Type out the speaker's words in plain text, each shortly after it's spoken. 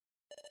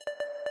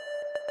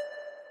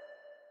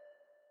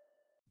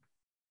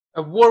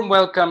A warm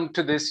welcome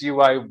to this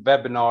UI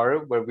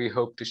webinar where we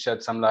hope to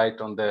shed some light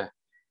on the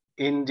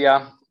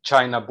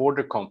India-China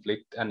border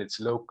conflict and its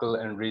local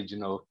and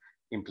regional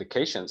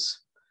implications.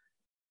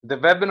 The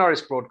webinar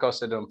is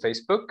broadcasted on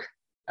Facebook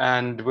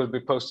and will be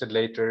posted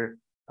later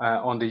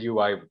on the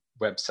UI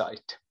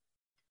website.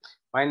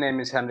 My name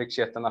is Henrik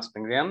Kjetan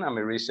Aspengren. I'm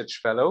a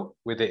research fellow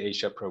with the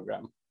Asia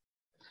program.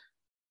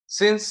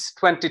 Since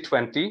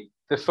 2020,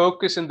 the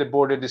focus in the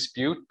border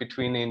dispute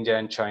between India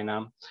and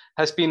China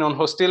has been on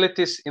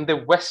hostilities in the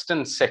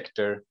western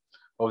sector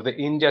of the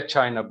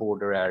India-China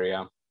border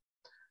area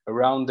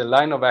around the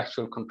line of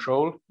actual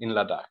control in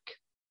Ladakh.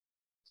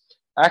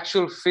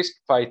 Actual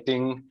fist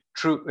fighting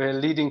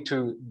leading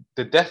to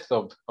the death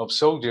of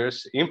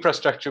soldiers,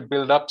 infrastructure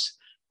buildups,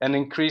 and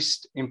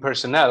increase in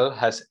personnel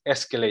has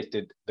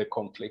escalated the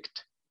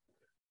conflict.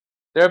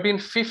 There have been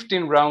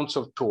 15 rounds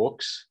of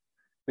talks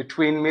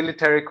between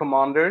military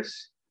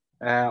commanders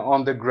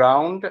on the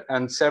ground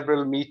and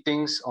several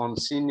meetings on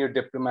senior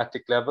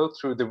diplomatic level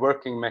through the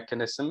working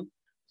mechanism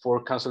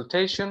for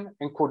consultation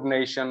and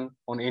coordination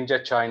on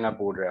India-China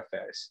border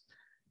affairs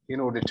in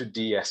order to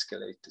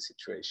de-escalate the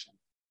situation.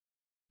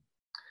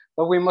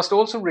 But we must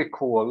also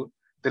recall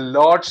the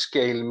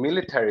large-scale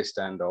military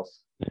standoff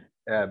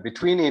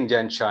between India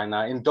and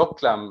China in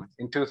Doklam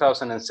in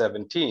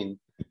 2017,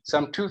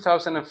 some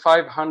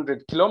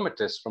 2,500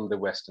 kilometers from the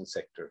western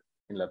sector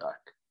in Ladakh.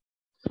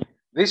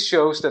 This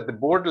shows that the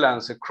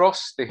borderlands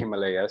across the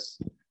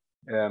Himalayas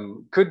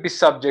could be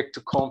subject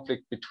to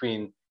conflict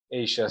between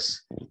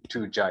Asia's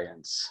two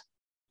giants.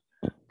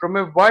 From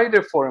a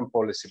wider foreign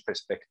policy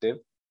perspective,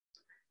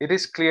 it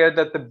is clear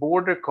that the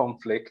border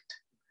conflict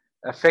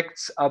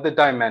affects other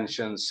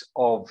dimensions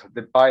of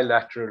the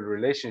bilateral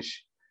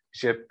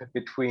relationship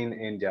between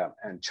India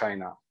and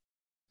China.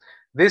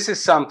 This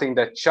is something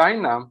that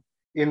China,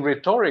 in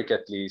rhetoric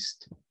at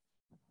least,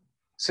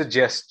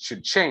 suggests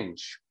should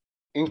change.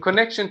 In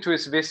connection to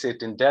his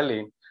visit in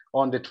Delhi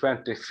on the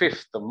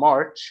 25th of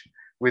March,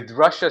 with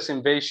Russia's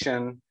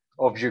invasion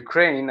of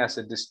Ukraine as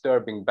a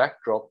disturbing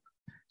backdrop,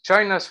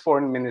 China's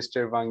Foreign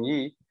Minister Wang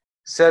Yi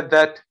said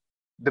that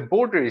the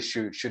border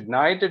issue should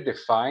neither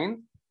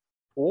define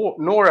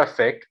nor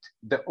affect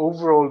the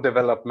overall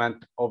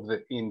development of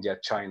the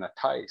India-China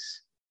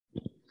ties.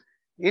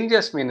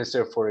 India's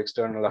Minister for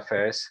External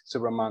Affairs,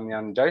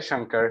 Subrahmanyam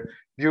Jaishankar,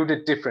 viewed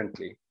it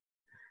differently.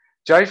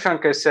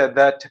 Jaishankar said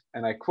that,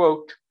 and I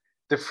quote,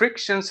 "The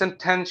frictions and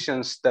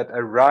tensions that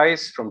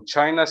arise from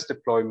China's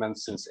deployment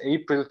since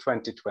April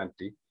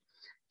 2020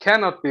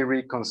 cannot be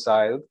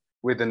reconciled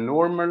with a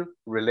normal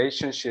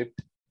relationship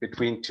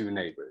between two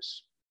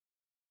neighbors."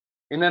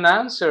 In an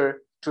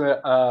answer to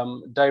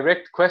a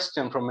direct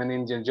question from an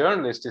Indian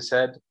journalist, he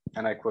said,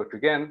 and I quote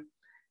again,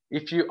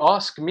 "If you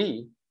ask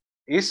me,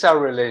 is our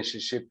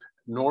relationship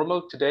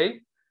normal today?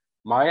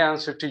 My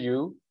answer to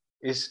you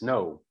is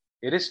no,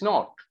 it is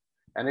not,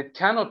 and it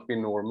cannot be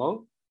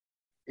normal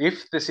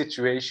if the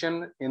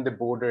situation in the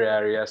border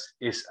areas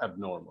is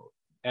abnormal."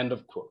 End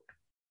of quote.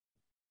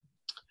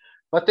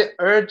 But the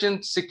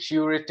urgent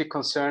security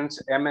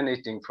concerns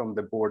emanating from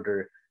the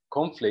border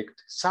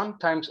conflict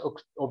sometimes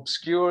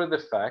obscure the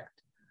fact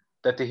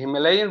that the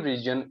Himalayan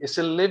region is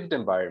a lived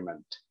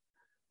environment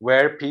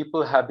where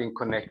people have been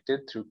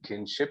connected through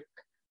kinship,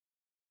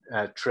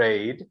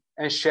 trade,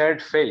 and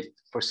shared faith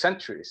for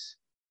centuries.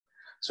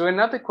 So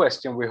another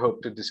question we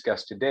hope to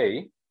discuss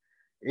today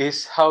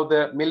is how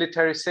the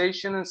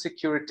militarization and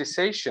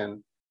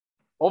securitization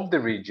of the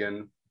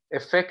region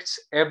affects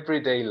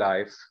everyday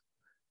life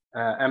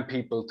and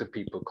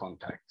people-to-people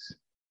contacts.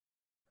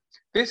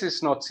 This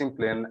is not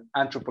simply an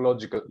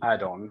anthropological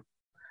add-on.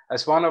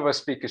 As one of our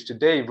speakers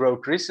today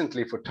wrote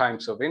recently for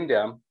Times of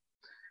India,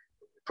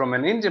 from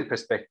an Indian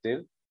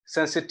perspective,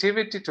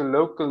 sensitivity to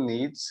local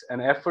needs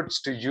and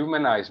efforts to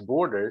humanize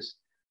borders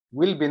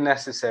will be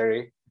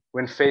necessary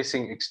when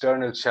facing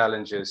external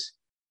challenges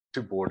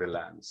to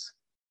borderlands.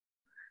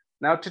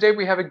 Now, today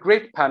we have a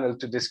great panel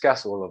to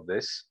discuss all of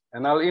this,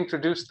 and I'll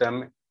introduce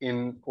them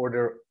in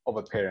order of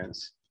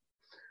appearance.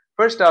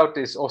 First out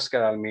is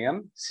Oskar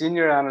Almén,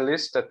 Senior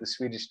Analyst at the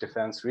Swedish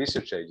Defence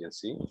Research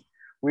Agency.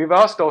 We've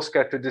asked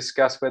Oskar to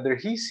discuss whether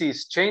he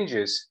sees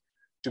changes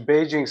to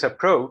Beijing's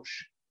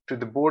approach to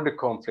the border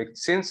conflict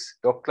since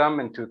Doklam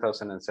in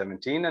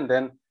 2017 and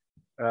then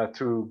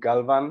through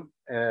Galvan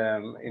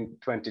in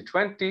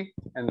 2020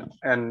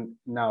 and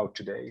now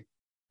today.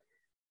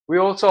 We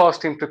also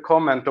asked him to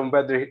comment on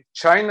whether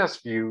China's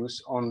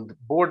views on the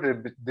border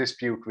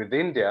dispute with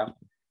India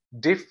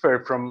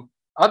differ from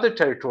other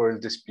territorial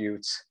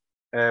disputes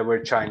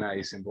where China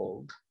is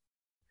involved.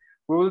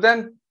 We will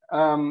then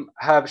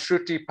have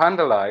Shruti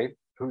Pandalai,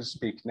 who will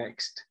speak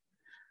next.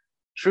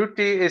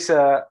 Shruti is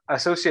an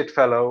associate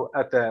fellow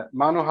at the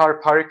Manohar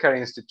Parrikar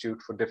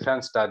Institute for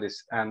Defense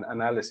Studies and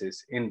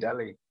Analysis in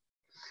Delhi.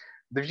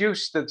 The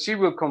views that she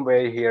will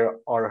convey here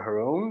are her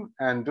own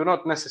and do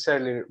not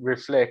necessarily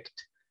reflect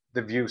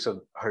the views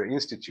of her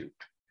institute.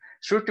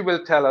 Shruti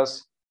will tell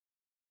us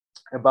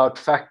about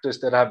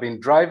factors that have been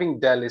driving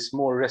Delhi's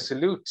more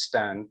resolute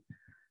stand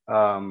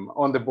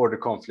on the border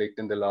conflict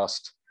in the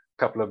last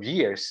couple of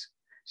years.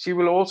 She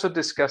will also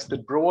discuss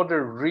the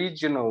broader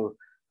regional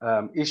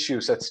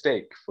issues at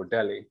stake for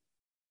Delhi.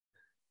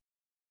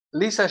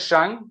 Lisa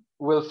Zhang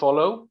will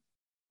follow.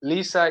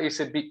 Lisa is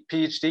a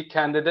PhD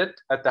candidate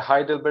at the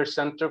Heidelberg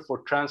Center for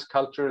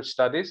Transcultural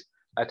Studies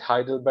at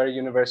Heidelberg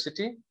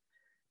University.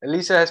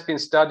 Lisa has been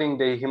studying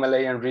the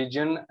Himalayan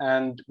region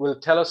and will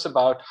tell us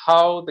about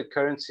how the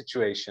current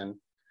situation,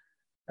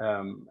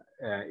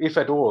 if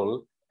at all,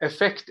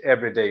 affect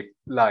everyday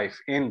life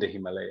in the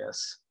Himalayas.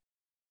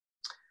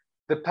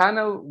 The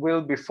panel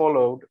will be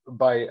followed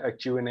by a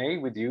Q&A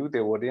with you,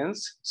 the audience.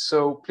 So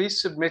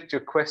please submit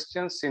your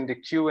questions in the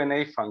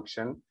Q&A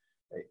function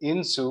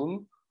in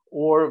Zoom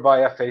or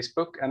via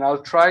Facebook, and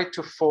I'll try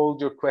to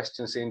fold your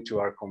questions into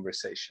our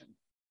conversation.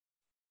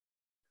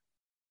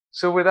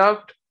 So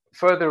without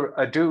further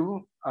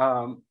ado,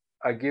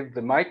 I give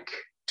the mic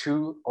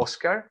to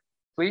Oscar.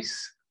 Please,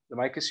 the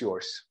mic is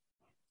yours.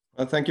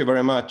 Well, thank you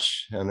very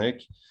much, Henrik.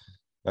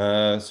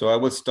 So I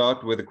will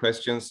start with the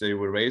questions that you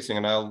were raising,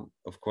 and I'll,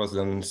 of course,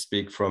 then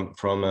speak from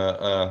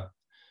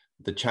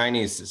the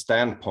Chinese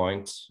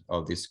standpoint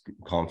of this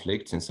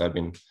conflict, since I've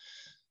been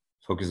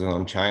focusing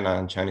on China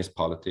and Chinese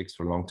politics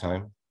for a long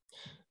time.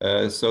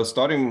 So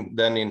starting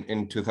then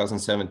in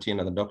 2017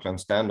 at the Doklam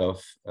standoff,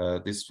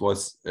 this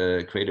was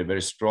created a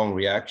very strong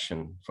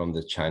reaction from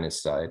the Chinese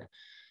side.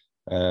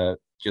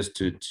 Just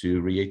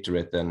to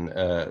reiterate then,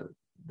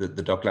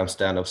 the Doklam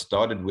standoff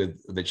started with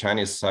the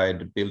Chinese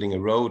side building a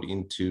road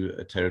into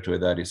a territory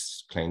that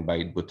is claimed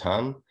by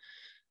Bhutan,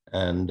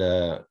 and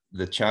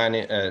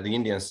the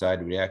Indian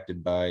side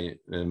reacted by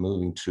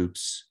moving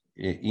troops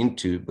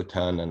into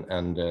Bhutan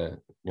and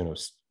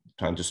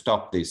trying to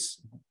stop this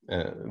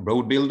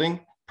road building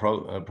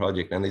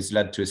project, and this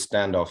led to a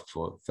standoff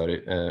for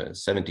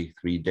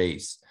 73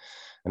 days.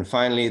 And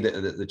finally,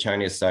 the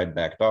Chinese side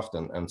backed off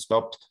and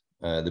stopped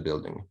the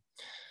building.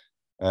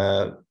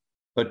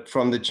 But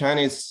from the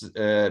Chinese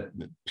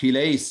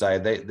PLA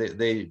side,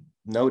 they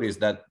noticed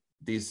that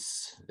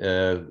this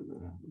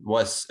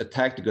was a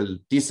tactical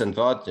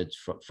disadvantage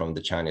from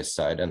the Chinese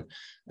side,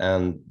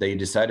 and they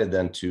decided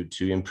then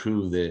to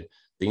improve the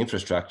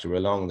infrastructure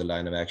along the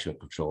line of actual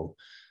control.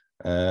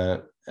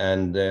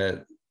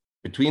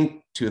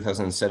 Between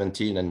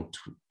 2017 and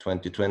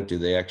 2020,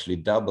 they actually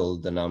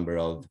doubled the number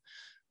of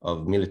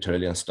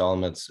military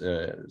installments,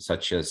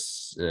 such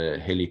as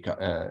heli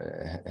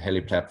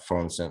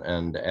platforms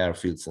and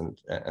airfields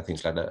and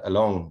things like that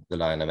along the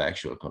line of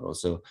actual control.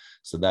 So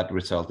that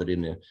resulted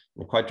in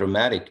a quite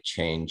dramatic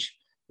change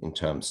in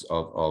terms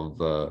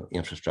of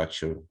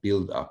infrastructure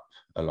build up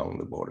along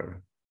the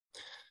border.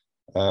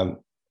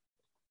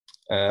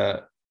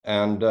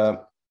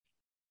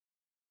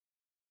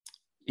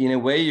 In a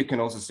way, you can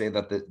also say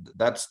that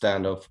that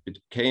standoff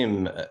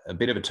became a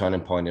bit of a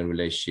turning point in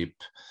relationship,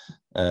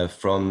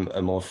 from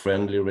a more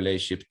friendly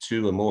relationship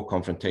to a more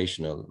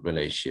confrontational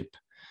relationship.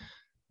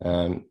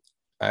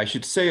 I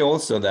should say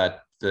also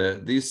that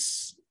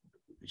this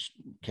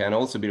can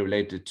also be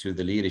related to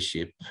the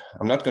leadership.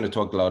 I'm not going to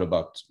talk a lot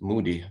about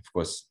Modi, of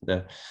course.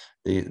 The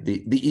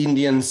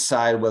Indian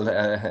side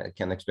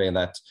can explain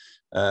that.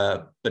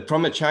 But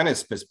from a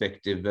Chinese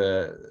perspective,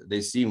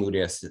 they see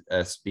Modi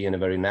as being a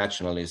very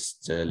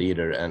nationalist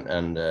leader,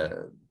 and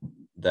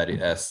that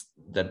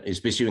is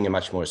pursuing a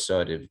much more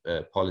assertive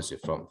policy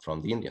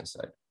from the Indian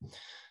side.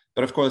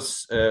 But of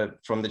course,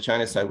 from the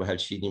Chinese side, we had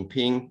Xi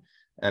Jinping,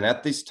 and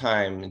at this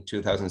time in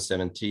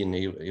 2017,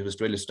 he was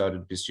really started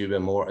to pursue a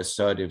more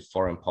assertive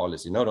foreign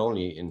policy, not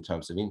only in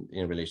terms of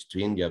in relation to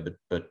India,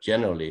 but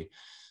generally.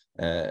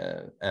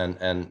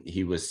 And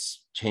he was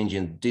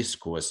changing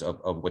discourse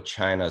of what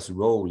China's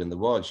role in the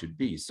world should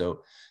be.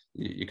 So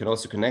you can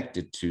also connect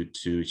it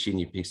to Xi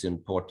Jinping's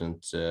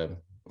important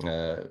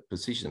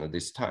position at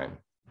this time.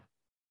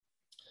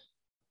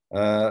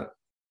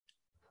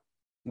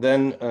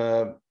 Then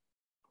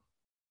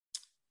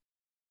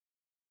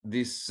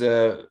this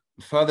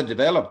further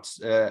developed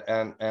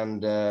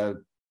and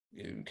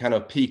kind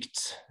of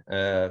peaked.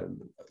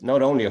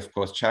 Not only, of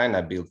course,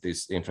 China built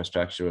this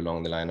infrastructure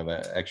along the line of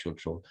actual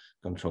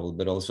control,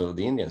 but also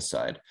the Indian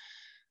side.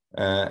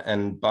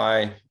 And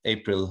by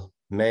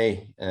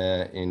May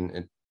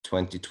in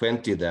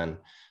 2020, then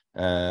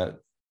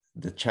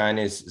the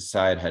Chinese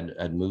side had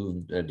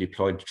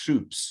deployed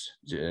troops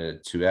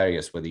to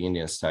areas where the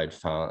Indian side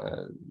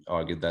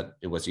argued that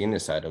it was the Indian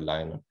side of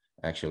line of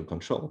actual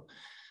control,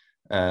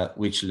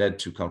 which led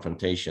to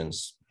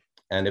confrontations.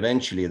 And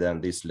eventually then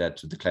this led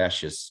to the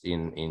clashes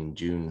in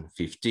June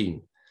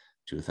 15,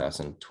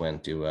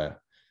 2020,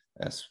 where,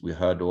 as we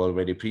heard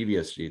already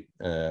previously,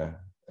 a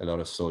lot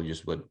of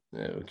soldiers were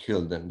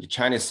killed. And the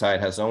Chinese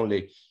side has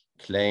only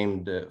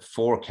claimed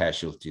 4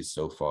 casualties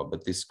so far,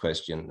 but this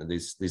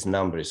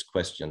number is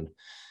questioned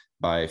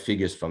by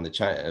figures from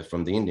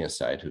the Indian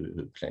side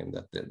who claim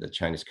that the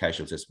Chinese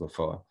casualties were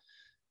far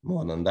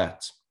more than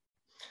that.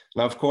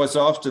 Now, of course,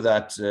 after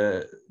that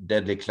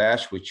deadly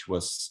clash, which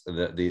was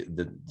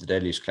the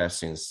deadliest clash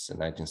since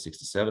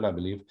 1967, I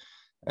believe,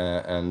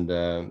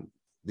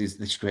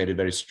 this created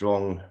very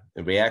strong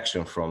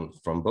reaction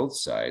from both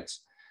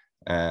sides.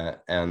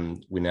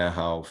 and we now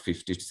have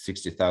 50 to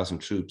 60,000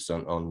 troops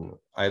on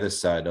either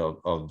side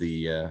of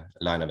the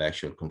line of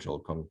actual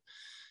control.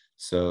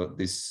 So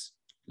this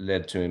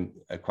led to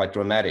a quite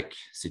dramatic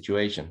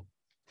situation.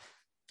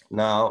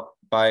 Now,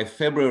 by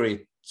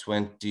February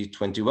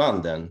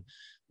 2021, then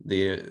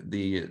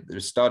there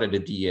started a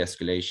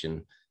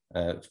de-escalation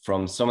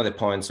from some of the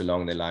points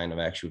along the line of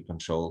actual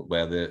control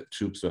where the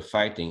troops were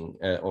fighting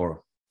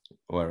or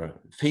were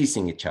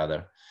facing each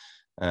other.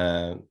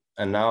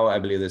 And now I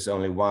believe there's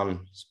only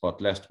one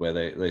spot left where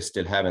they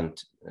still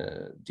haven't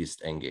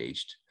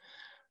disengaged.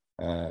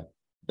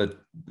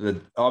 But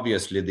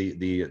obviously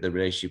the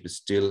relationship is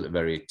still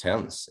very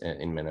tense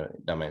in many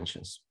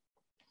dimensions.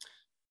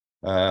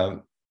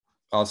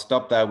 I'll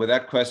stop there with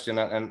that question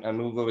and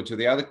move over to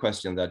the other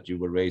question that you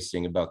were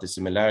raising about the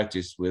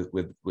similarities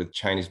with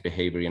Chinese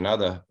behavior in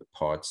other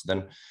parts.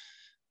 Then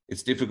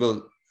it's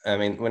difficult. I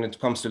mean, when it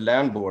comes to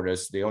land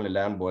borders, the only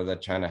land border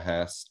that China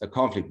has a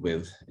conflict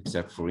with,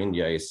 except for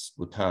India, is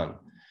Bhutan.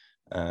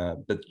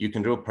 But you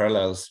can draw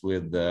parallels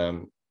with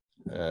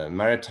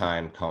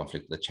maritime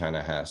conflict that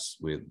China has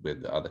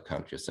with other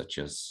countries, such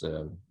as,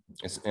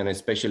 and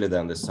especially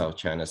then the South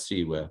China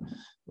Sea, where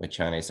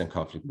China is in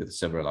conflict with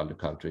several other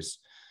countries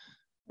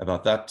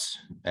about that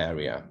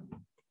area.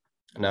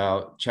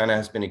 Now, China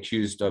has been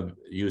accused of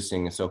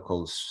using a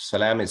so-called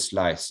salami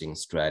slicing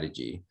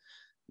strategy,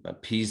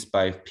 piece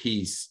by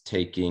piece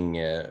taking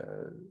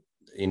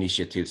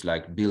initiatives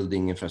like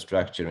building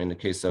infrastructure. In the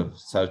case of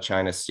South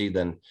China Sea,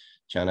 then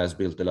China has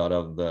built a lot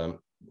of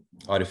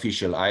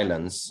artificial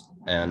islands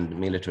and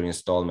military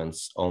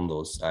installments on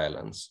those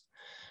islands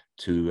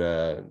to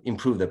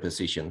improve their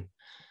position.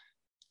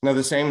 Now,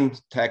 the same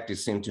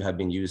tactics seem to have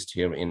been used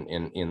here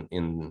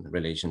in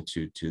relation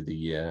to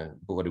the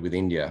border with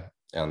India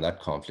and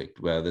that conflict,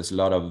 where there's a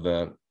lot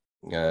of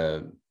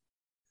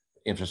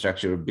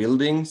infrastructure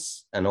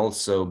buildings and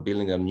also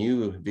building of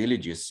new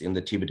villages in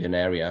the Tibetan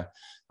area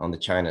on the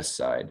China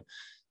side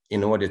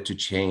in order to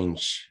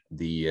change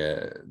the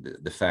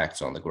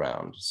facts on the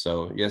ground.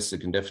 So yes, there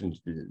can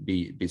definitely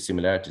be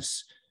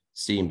similarities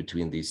seen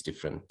between these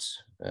different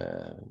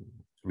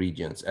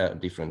regions,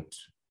 different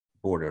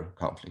border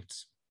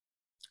conflicts.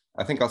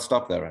 I think I'll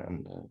stop there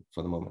and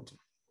for the moment.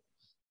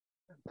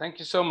 Thank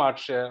you so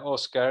much,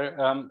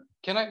 Oscar.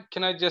 Can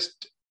I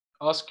just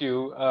ask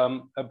you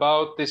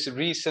about this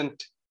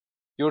recent,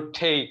 your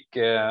take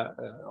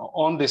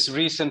on this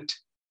recent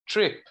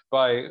trip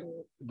by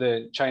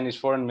the Chinese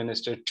foreign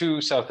minister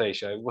to South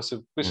Asia? It was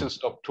a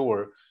whistle-stop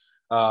tour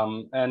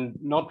and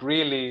not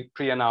really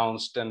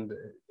pre-announced and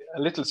a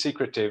little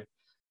secretive.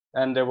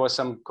 And there was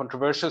some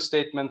controversial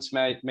statements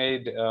made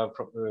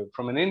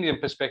from an Indian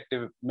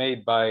perspective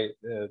made by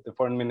the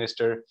foreign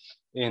minister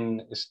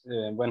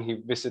when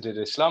he visited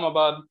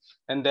Islamabad,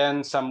 and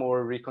then some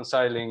more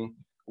reconciling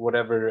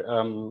whatever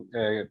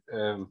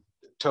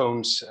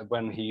tones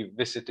when he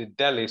visited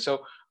Delhi.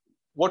 So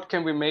what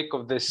can we make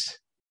of this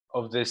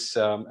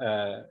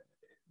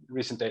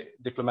recent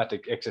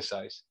diplomatic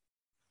exercise?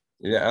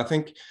 Yeah, I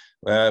think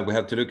we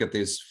have to look at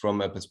this from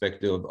a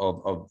perspective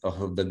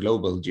of the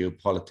global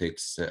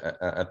geopolitics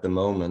at the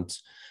moment.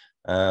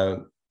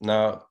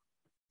 Now,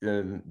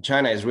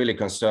 China is really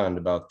concerned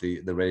about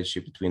the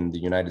relationship between the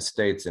United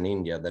States and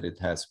India, that it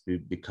has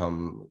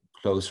become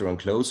closer and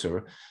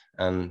closer.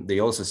 And they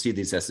also see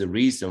this as the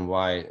reason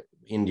why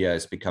India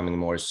is becoming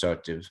more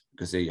assertive,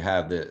 because they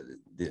have the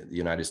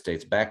United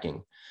States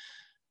backing.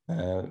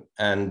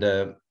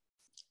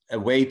 A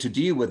way to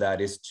deal with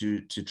that is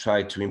to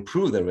try to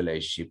improve the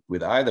relationship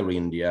with either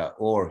India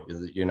or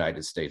the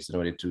United States in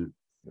order to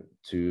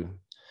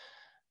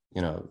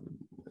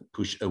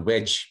push a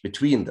wedge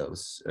between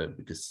those,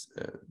 because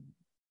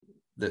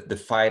the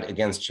fight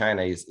against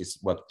China is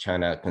what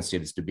China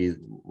considers to be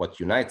what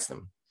unites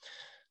them.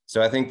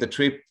 So I think the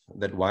trip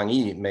that Wang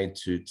Yi made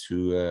to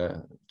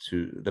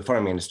the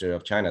foreign minister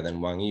of China,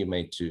 then Wang Yi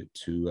made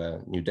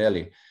to New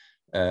Delhi,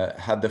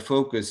 had the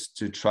focus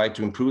to try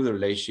to improve the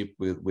relationship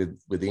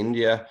with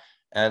India,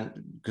 and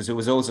because it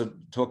was also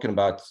talking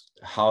about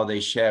how they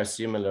share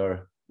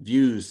similar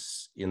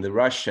views in the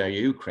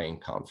Russia-Ukraine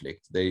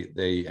conflict.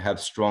 They have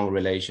strong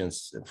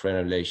relations,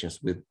 friendly relations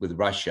with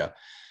Russia,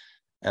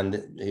 and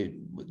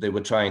they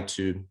were trying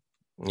to,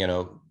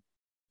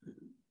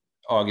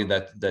 argue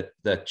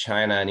that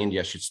China and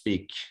India should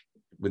speak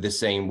with the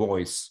same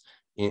voice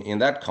in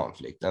that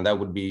conflict, and that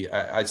would be,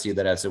 I see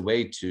that as a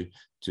way to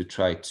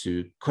try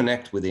to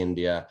connect with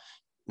India,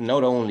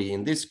 not only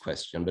in this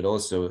question, but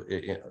also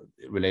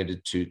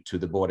related to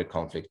the border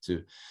conflict,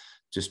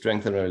 to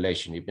strengthen a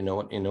relationship in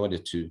order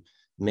to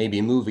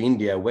maybe move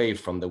India away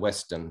from the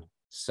Western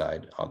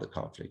side of the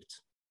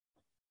conflict.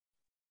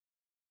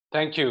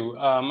 Thank you.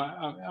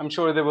 I'm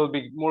sure there will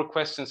be more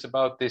questions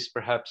about this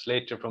perhaps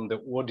later from the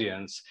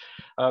audience.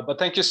 But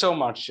thank you so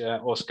much,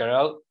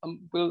 Oscar.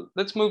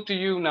 Let's move to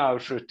you now,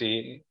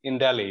 Shruti, in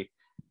Delhi.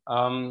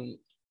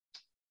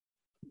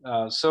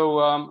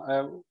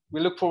 We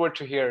look forward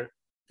to hear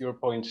your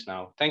points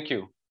now. Thank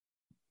you.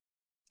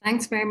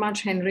 Thanks very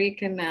much,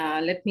 Henrik. And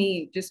let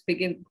me just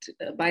begin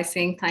by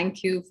saying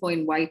thank you for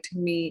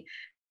inviting me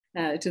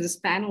to this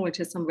panel, which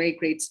has some very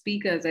great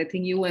speakers. I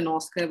think you and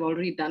Oscar have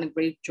already done a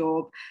great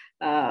job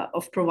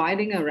of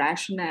providing a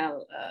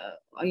rationale,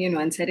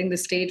 and setting the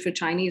stage for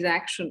Chinese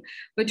action.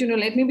 But,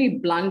 let me be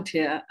blunt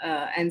here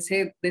and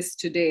say this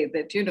today,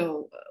 that,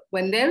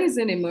 when there is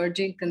an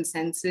emerging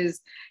consensus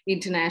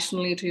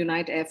internationally to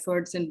unite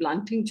efforts in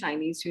blunting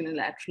Chinese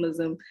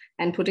unilateralism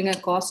and putting a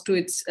cost to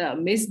its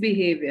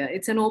misbehavior,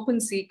 it's an open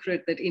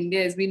secret that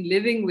India has been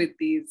living with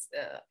these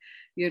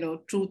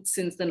truths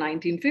since the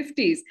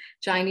 1950s.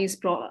 Chinese,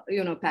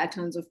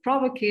 patterns of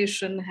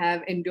provocation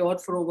have endured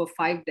for over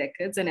 5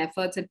 decades, and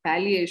efforts at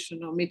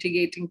palliation or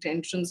mitigating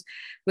tensions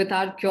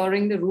without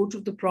curing the root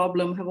of the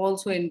problem have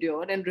also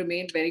endured and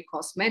remained very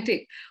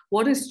cosmetic.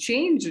 What has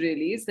changed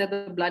really is that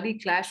the bloody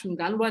clash in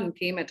Galwan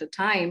came at a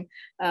time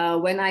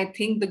when I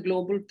think the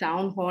global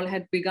town hall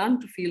had begun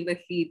to feel the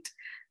heat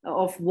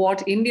of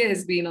what India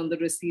has been on the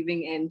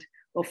receiving end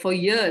for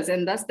years.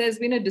 And thus there's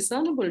been a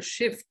discernible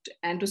shift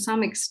and to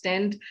some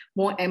extent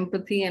more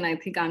empathy and I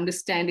think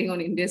understanding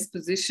on India's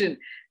position,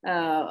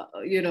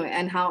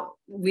 and how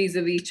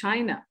vis-a-vis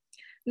China.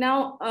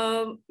 Now,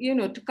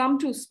 to come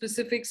to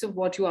specifics of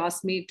what you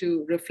asked me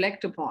to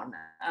reflect upon,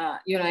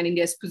 and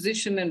India's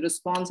position and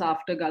response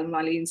after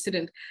Galwan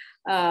incident.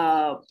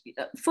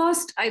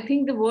 First, I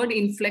think the word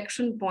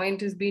inflection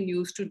point has been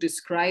used to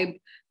describe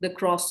the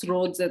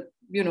crossroads that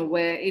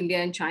where India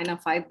and China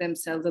fight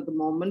themselves at the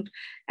moment.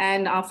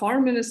 And our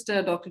foreign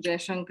minister, Dr.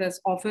 Jaishankar, has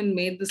often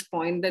made this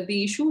point that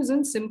the issue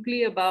isn't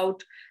simply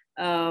about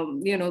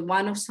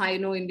one of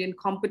Sino-Indian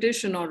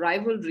competition or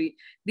rivalry.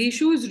 The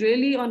issue is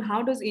really on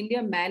how does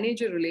India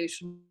manage a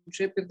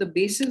relationship if the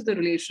basis of the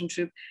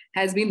relationship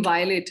has been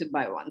violated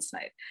by one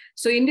side.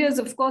 So India has,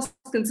 of course,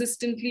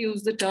 consistently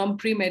used the term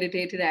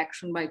premeditated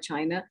action by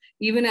China,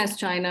 even as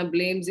China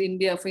blames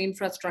India for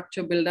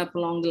infrastructure buildup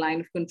along the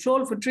line of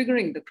control for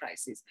triggering the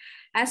crisis.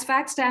 As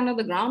facts stand on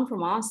the ground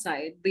from our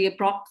side, the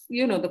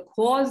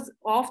cause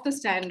of the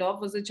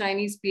standoff was the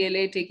Chinese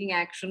PLA taking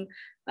action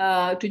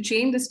to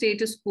change the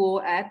status quo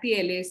at the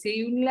LAC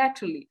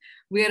unilaterally.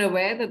 We are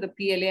aware that the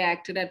PLA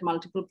acted at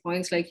multiple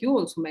points, like you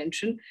also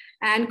mentioned,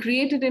 and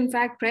created, in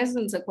fact,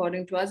 presence,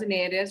 according to us, in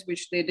areas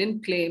which they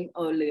didn't claim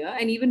earlier,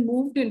 and even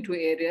moved into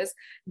areas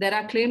that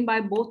are claimed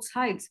by both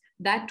sides,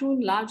 that too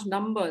in large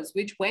numbers,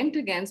 which went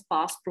against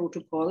past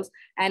protocols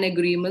and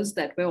agreements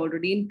that were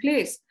already in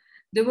place.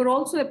 They were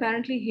also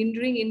apparently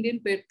hindering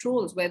Indian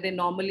patrols where they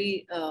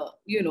normally,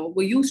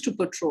 were used to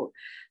patrol.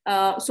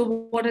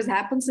 So what has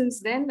happened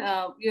since then,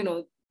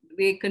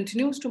 they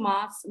continues to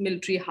mass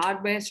military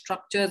hardware,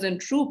 structures,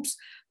 and troops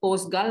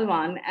post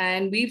Galwan.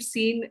 And we've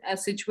seen a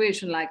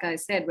situation, like I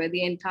said, where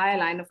the entire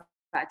line of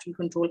actual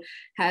control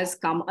has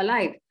come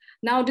alive.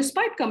 Now,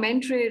 despite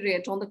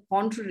commentary on the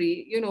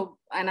contrary,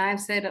 and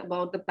I've said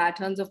about the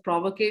patterns of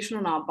provocation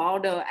on our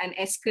border and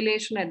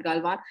escalation at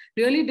Galwan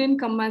really didn't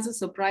come as a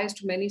surprise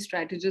to many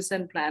strategists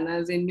and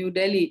planners in New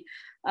Delhi,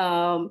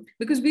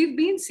 because we've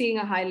been seeing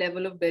a high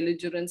level of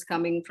belligerence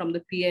coming from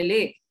the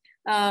PLA.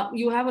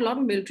 You have a lot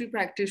of military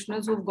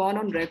practitioners who've gone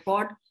on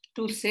record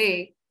to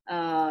say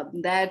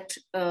that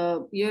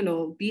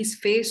these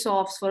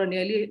face-offs for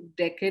nearly a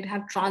decade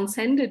have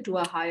transcended to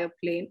a higher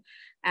plane.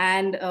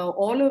 And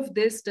all of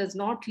this does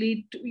not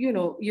lead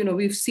to,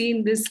 we've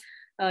seen this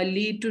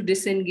lead to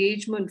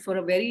disengagement for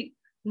a very,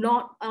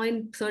 not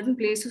in certain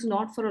places,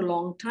 not for a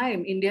long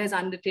time. India has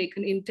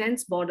undertaken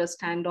intense border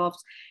standoffs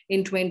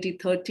in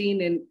 2013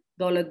 in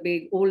Daulat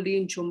Beg, Oldi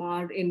in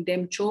Chumar, in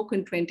Demchok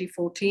in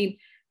 2014.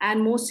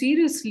 And more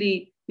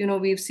seriously,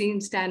 we've seen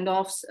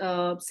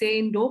standoffs, say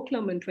in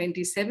Doklam in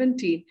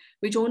 2017,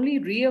 which only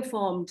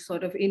reaffirmed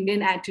sort of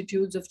Indian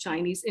attitudes of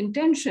Chinese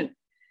intention.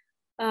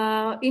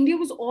 India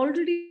was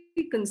already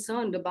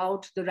concerned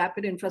about the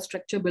rapid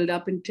infrastructure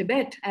buildup in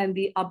Tibet and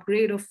the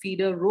upgrade of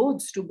feeder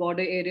roads to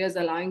border areas,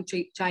 allowing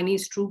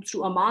Chinese troops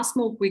to amass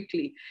more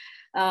quickly.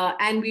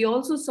 And we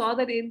also saw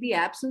that in the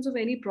absence of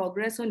any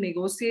progress on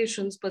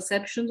negotiations,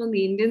 perceptions on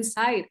the Indian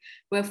side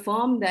were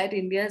firm that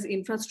India's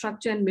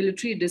infrastructure and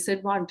military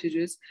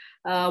disadvantages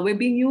were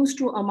being used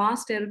to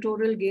amass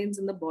territorial gains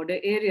in the border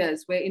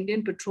areas where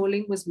Indian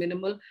patrolling was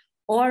minimal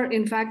or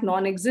in fact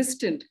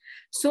non-existent.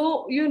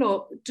 So,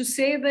 to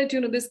say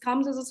that, this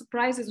comes as a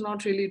surprise is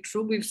not really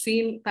true. We've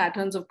seen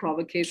patterns of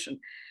provocation.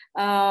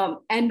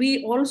 And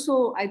we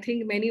also, I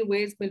think in many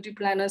ways, military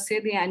planners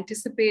say they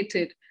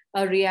anticipated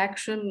a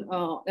reaction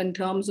in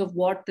terms of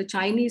what the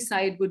Chinese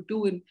side would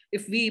do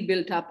if we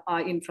built up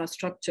our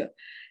infrastructure.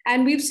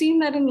 And we've seen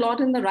that a lot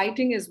in the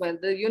writing as well.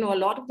 A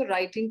lot of the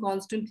writing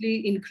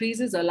constantly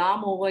increases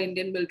alarm over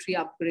Indian military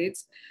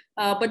upgrades.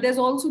 But there's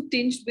also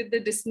tinged with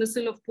the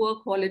dismissal of poor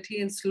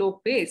quality and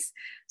slow pace.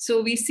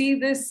 So we see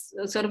this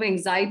sort of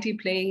anxiety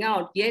playing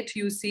out. Yet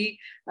you see,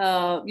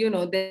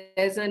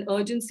 there's an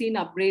urgency in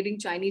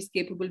upgrading Chinese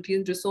capabilities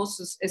and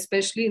resources,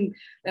 especially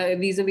in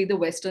vis-a-vis the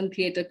Western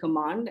Theatre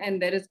Command.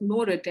 And there is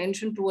more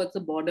attention towards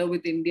the border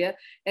with India,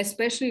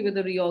 especially with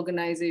the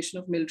reorganization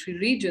of military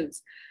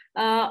regions.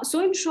 So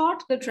in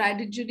short, the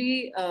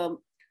tragedy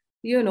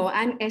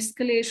and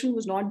escalation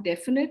was not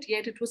definite,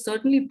 yet it was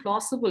certainly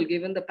plausible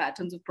given the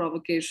patterns of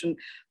provocation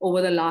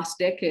over the last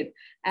decade.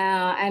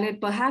 And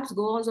it perhaps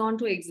goes on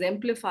to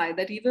exemplify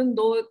that even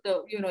though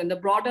in the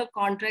broader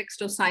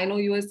context of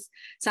Sino-US,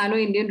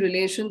 Sino-Indian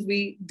relations,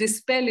 we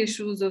dispel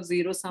issues of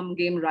zero-sum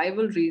game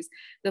rivalries,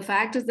 the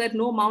fact is that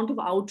no amount of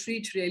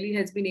outreach really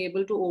has been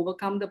able to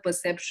overcome the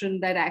perception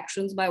that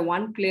actions by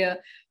one player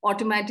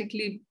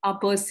automatically are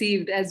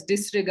perceived as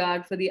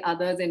disregard for the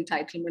other's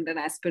entitlement and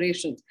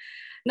aspirations.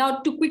 Now,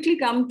 to quickly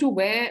come to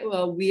where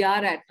we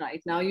are at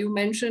right now, you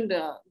mentioned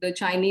the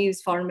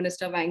Chinese Foreign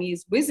Minister Wang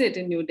Yi's visit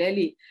in New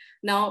Delhi.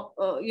 Now,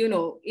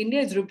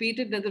 India has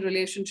repeated that the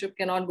relationship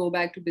cannot go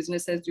back to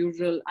business as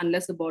usual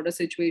unless the border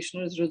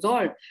situation is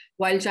resolved,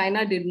 while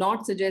China did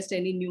not suggest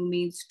any new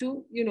means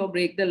to,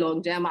 break the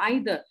logjam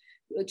either.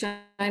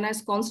 China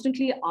has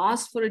constantly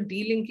asked for a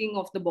delinking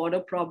of the border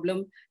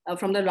problem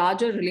from the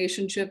larger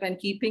relationship and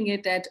keeping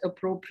it at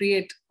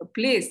appropriate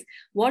place.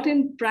 What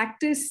in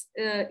practice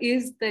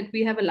is that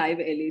we have a live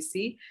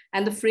LAC,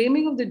 and the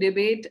framing of the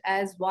debate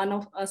as one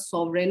of a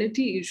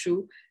sovereignty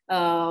issue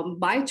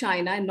by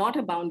China and not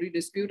a boundary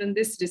dispute. And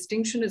this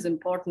distinction is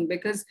important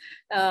because,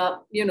 a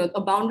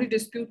boundary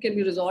dispute can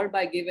be resolved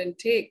by give and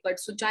take. But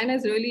so China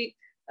has really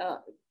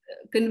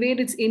conveyed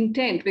its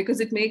intent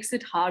because it makes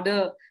it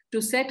harder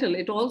to settle.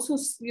 It also,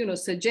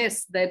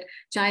 suggests that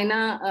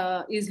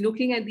China is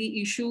looking at the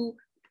issue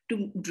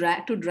to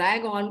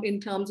drag on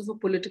in terms of a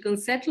political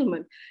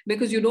settlement,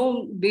 because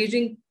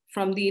Beijing,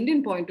 from the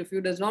Indian point of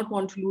view, does not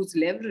want to lose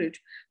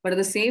leverage. But at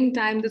the same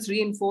time, this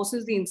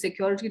reinforces the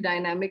insecurity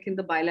dynamic in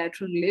the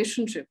bilateral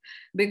relationship.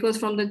 Because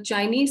from the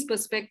Chinese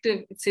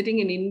perspective, sitting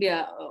in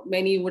India,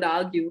 many would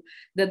argue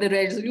that the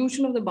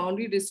resolution of the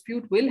boundary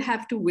dispute will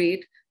have to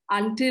wait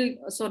until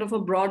sort of a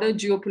broader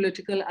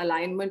geopolitical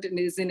alignment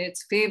is in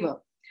its favor.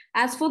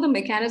 As for the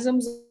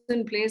mechanisms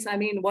in place, I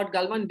mean, what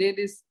Galwan did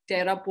is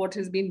tear up what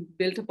has been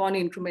built upon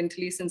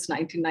incrementally since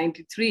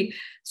 1993.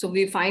 So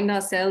we find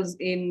ourselves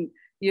in,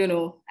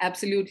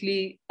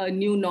 absolutely a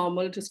new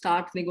normal to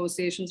start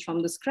negotiations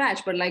from the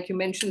scratch. But like you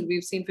mentioned,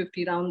 we've seen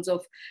 15 rounds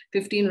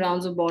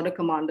of border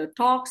commander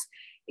talks,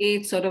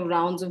 8 sort of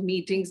rounds of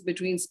meetings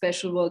between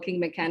special working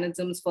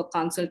mechanisms for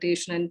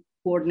consultation and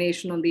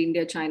coordination on the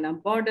India-China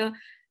border.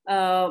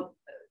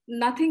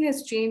 Nothing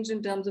has changed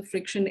in terms of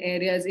friction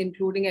areas,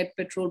 including at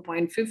Patrol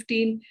Point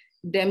 15,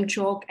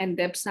 Demchok and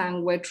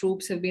Depsang, where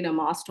troops have been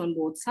amassed on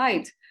both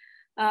sides.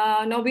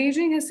 Now,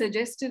 Beijing has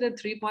suggested a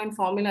 3-point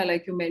formula,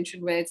 like you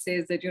mentioned, where it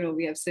says that,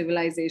 we have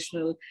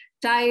civilizational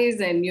ties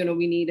and,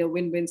 we need a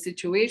win-win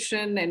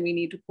situation and we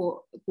need to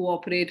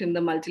cooperate in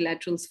the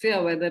multilateral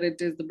sphere, whether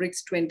it is the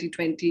BRICS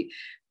 2022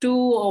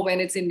 or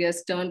when it's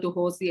India's turn to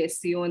host the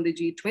SCO and the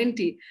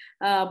G20.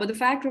 But the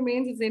fact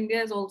remains is India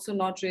has also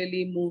not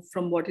really moved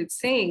from what it's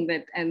saying,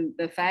 and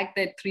the fact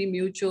that 3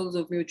 mutuals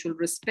of mutual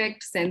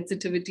respect,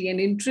 sensitivity and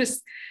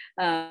interest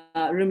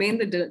remain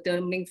the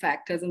determining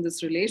factors in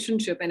this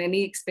relationship, and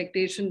any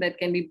expectation that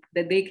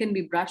they can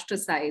be brushed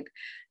aside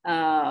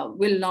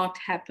will not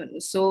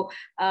happen. So,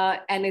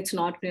 and it's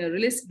not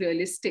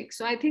realistic.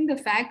 So I think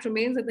the fact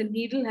remains that the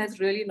needle has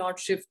really not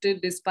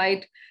shifted,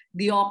 despite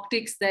the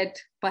optics that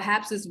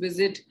perhaps this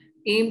visit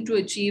aimed to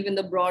achieve in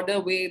the broader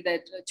way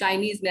that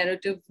Chinese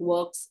narrative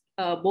works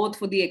both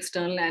for the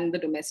external and the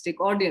domestic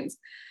audience.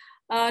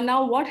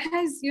 Now, what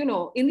has,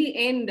 in the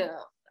end,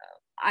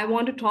 I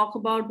want to talk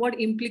about what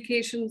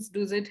implications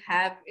does it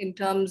have in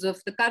terms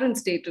of the current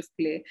state of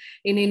play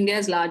in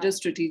India's larger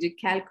strategic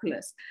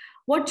calculus.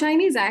 What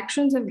Chinese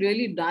actions have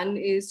really done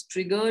is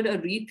triggered a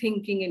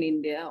rethinking in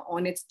India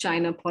on its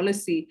China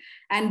policy,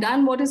 and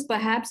done what is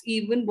perhaps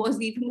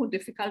was even more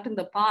difficult in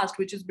the past,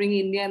 which is bring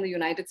India and the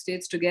United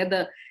States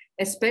together,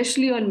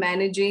 especially on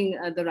managing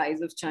the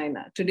rise of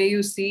China. Today,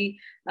 you see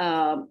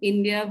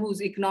India,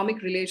 whose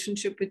economic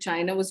relationship with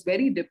China was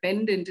very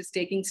dependent, is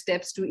taking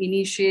steps to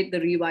initiate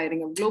the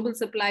rewiring of global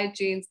supply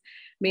chains,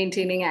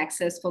 maintaining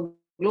access for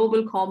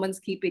global commons,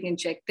 keeping in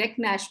check tech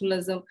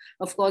nationalism.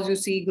 Of course, you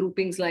see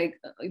groupings like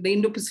the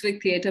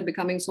Indo-Pacific Theater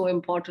becoming so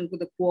important with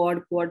the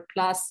Quad, Quad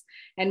Plus,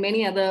 and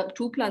many other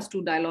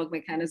 2+2 dialogue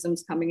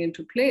mechanisms coming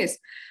into place.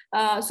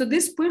 So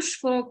this push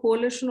for a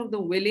coalition of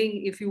the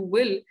willing, if you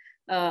will,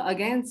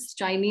 against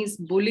Chinese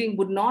bullying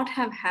would not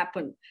have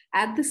happened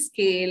at the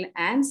scale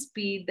and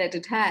speed that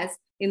it has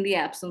in the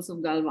absence of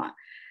Galwan.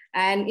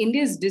 And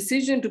India's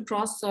decision to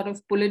cross sort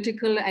of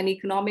political and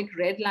economic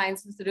red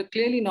lines has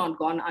clearly not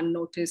gone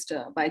unnoticed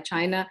by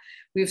China.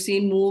 We've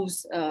seen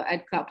moves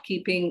at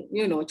keeping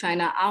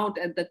China out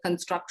at the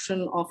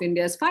construction of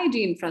India's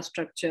 5G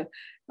infrastructure,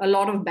 a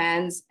lot of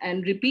bans,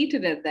 and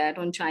repeated at that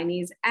on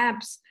Chinese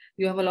apps.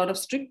 You have a lot of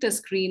stricter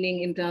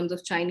screening in terms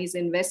of Chinese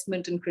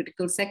investment in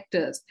critical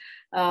sectors,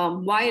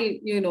 while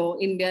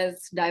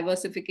India's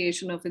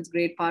diversification of its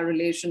great power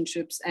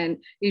relationships and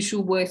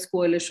issue-based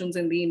coalitions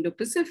in the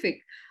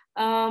Indo-Pacific.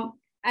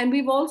 And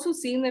we've also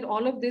seen that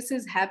all of this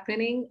is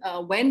happening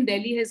when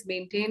Delhi has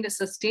maintained a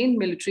sustained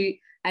military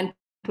and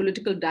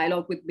political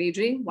dialogue with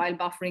Beijing while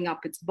buffering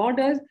up its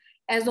borders,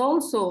 as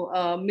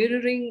also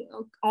mirroring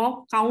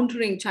or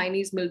countering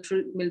Chinese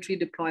military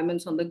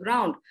deployments on the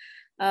ground.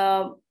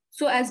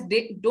 So as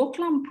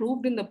Doklam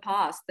proved in the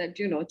past that,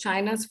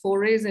 China's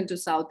forays into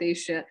South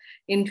Asia,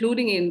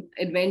 including in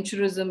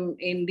adventurism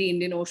in the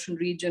Indian Ocean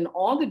region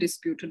or the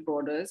disputed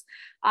borders,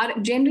 are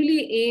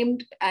generally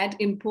aimed at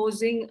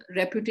imposing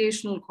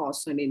reputational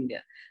costs on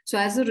India. So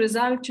as a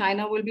result,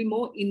 China will be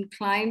more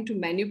inclined to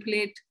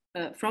manipulate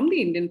from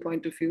the Indian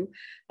point of view,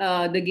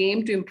 the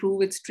game to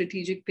improve its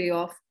strategic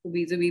payoff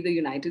vis-a-vis the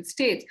United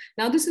States.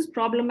 Now, this is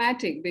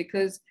problematic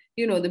because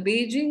the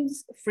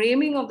Beijing's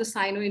framing of the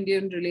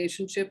Sino-Indian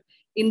relationship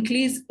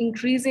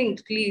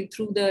increasingly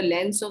through the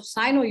lens of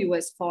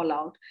Sino-US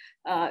fallout,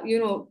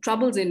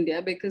 troubles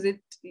India because it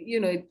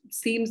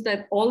seems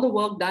that all the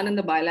work done in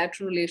the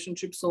bilateral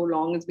relationship so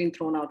long has been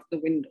thrown out of the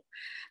window.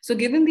 So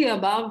given the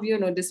above,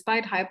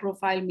 despite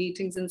high-profile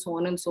meetings and so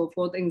on and so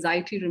forth,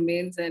 anxiety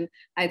remains, and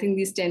I think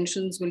these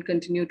tensions will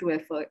continue to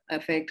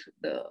affect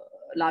the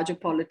larger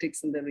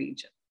politics in the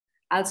region.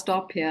 I'll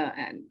stop here,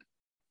 and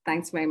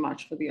thanks very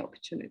much for the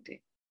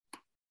opportunity.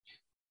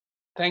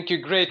 Thank you.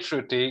 Great,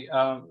 Shruti.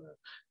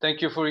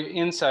 Thank you for your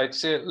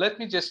insights. Let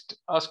me just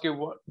ask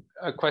you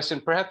a question.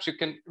 Perhaps you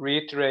can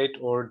reiterate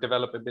or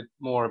develop a bit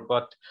more,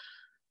 but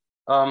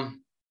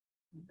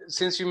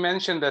since you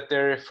mentioned that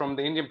there, from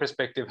the Indian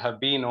perspective, have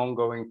been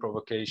ongoing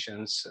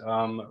provocations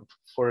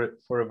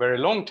for a very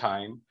long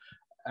time,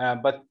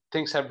 but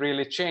things have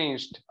really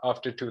changed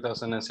after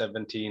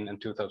 2017 and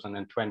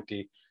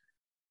 2020.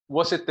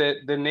 Was it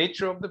the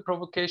nature of the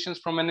provocations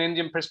from an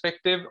Indian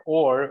perspective,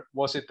 or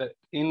was it that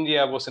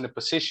India was in a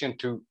position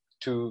to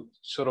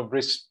sort of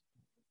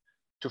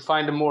to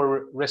find a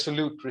more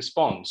resolute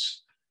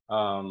response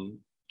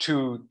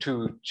to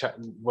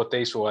what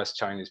they saw as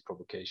Chinese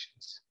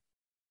provocations?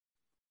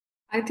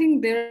 I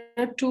think there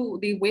are two.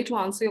 The way to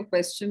answer your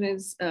question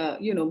is,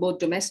 both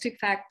domestic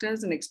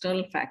factors and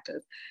external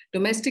factors.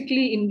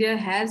 Domestically, India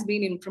has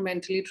been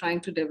incrementally trying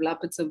to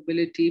develop its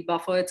ability,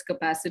 buffer its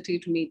capacity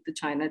to meet the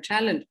China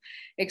challenge.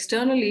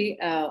 Externally,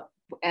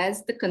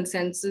 as the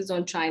consensus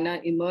on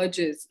China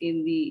emerges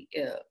in the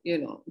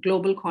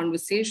global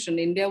conversation,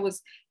 India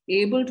was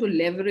able to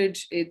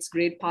leverage its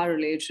great power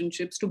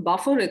relationships to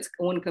buffer its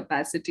own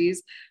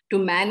capacities to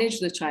manage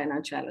the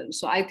China challenge.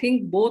 So I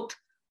think both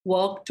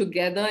work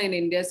together in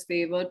India's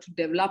favor to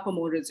develop a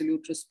more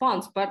resolute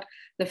response. But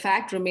the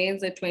fact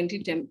remains that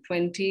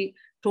 2020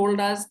 told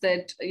us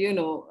that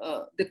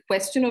the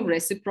question of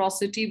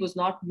reciprocity was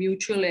not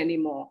mutual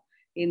anymore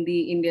in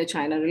the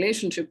India-China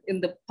relationship.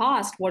 In the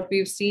past, what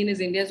we've seen is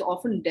India's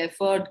often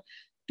deferred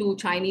to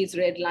Chinese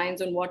red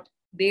lines on what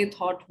they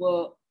thought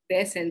were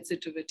their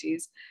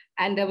sensitivities.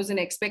 And there was an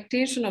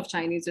expectation of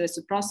Chinese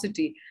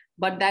reciprocity,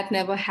 but that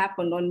never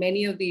happened on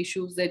many of the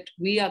issues that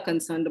we are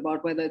concerned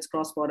about, whether it's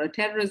cross-border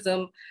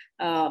terrorism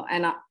or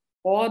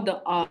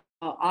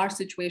our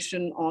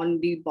situation on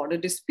the border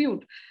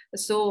dispute.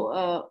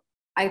 So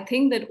I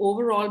think that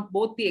overall,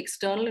 both the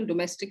external and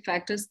domestic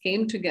factors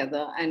came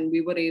together, and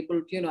we were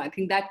able to, I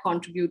think that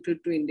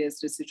contributed to India's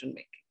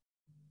decision-making.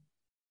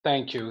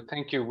 Thank you.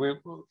 Thank you. We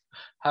will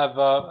have,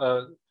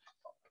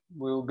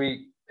 we'll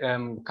be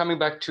coming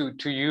back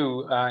to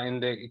you in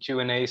the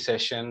Q&A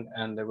session,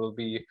 and there will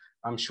be,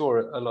 I'm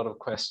sure, a lot of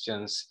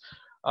questions.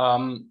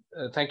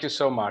 Thank you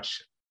so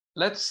much.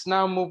 Let's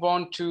now move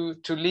on to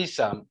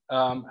Lisa,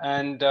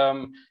 and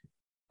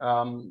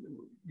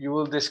you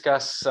will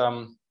discuss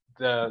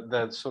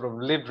the sort of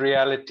lived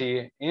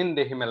reality in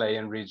the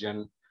Himalayan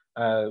region,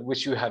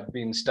 which you have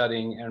been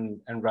studying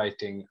and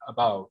writing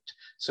about.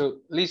 So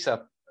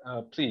Lisa,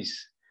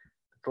 please,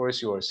 the floor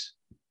is yours.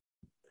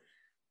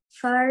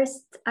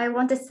 First, I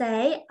want to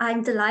say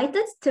I'm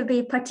delighted to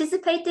be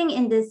participating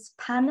in this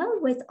panel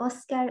with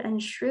Oscar and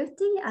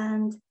Shruti,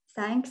 and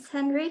thanks,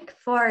 Henrik,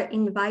 for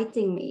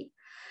inviting me.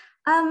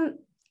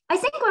 I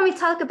think when we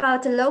talk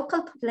about the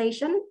local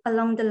population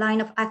along the line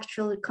of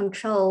actual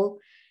control,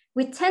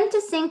 we tend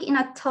to think in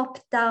a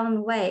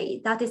top-down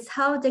way. That is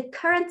how the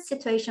current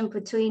situation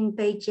between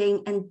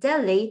Beijing and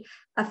Delhi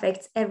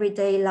affects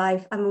everyday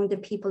life among the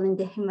people in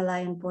the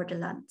Himalayan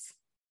borderlands.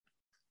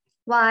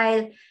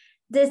 While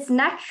this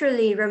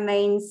naturally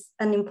remains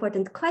an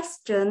important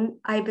question,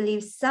 I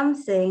believe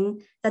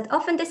something that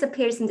often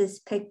disappears in this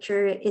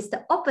picture is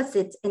the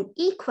opposite and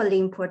equally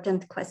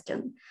important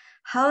question.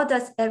 How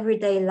does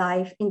everyday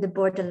life in the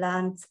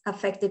borderlands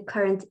affect the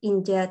current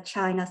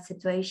India-China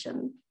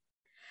situation?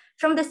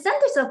 From the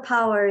centers of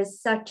power,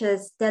 such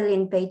as Delhi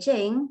and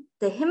Beijing,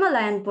 the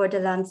Himalayan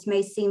borderlands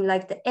may seem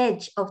like the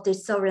edge of the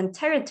sovereign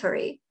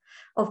territory,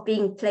 of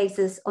being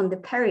places on the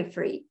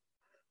periphery.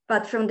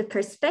 But from the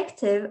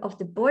perspective of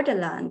the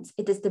borderlands,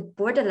 it is the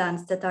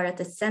borderlands that are at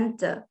the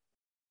center,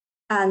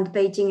 and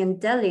Beijing and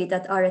Delhi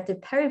that are at the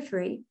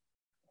periphery.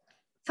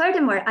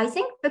 Furthermore, I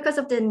think because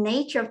of the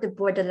nature of the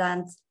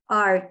borderlands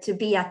are to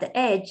be at the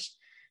edge,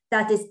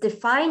 that is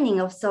defining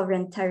of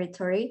sovereign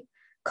territory,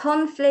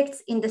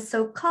 conflicts in the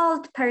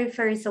so-called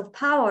peripheries of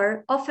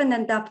power often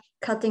end up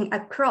cutting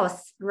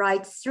across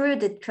right through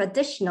the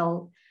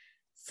traditional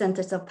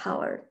centers of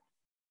power.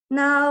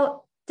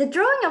 Now, The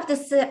drawing of the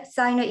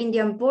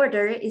Sino-Indian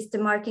border is the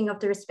marking of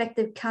the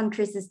respective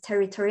countries'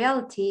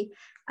 territoriality.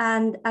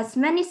 And as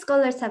many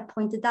scholars have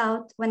pointed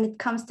out, when it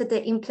comes to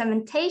the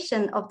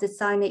implementation of the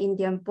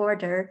Sino-Indian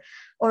border,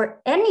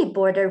 or any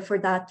border for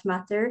that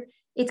matter,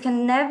 it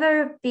can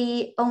never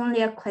be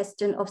only a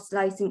question of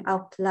slicing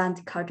up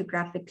land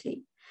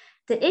cartographically.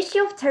 The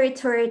issue of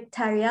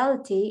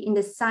territoriality in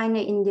the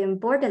Sino-Indian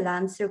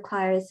borderlands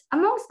requires,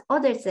 amongst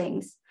other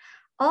things,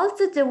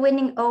 also the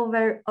winning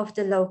over of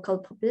the local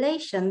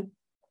population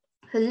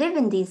who live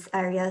in these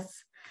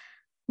areas.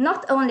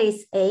 Not only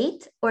is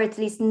aid, or at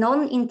least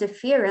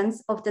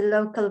non-interference of the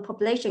local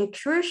population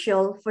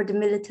crucial for the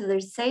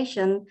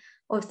militarization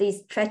of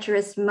these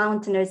treacherous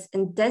mountainous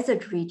and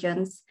desert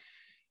regions,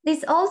 it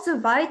is also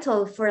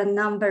vital for a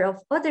number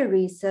of other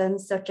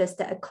reasons, such as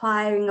the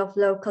acquiring of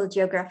local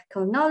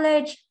geographical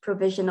knowledge,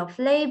 provision of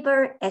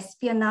labor,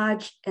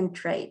 espionage, and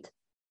trade.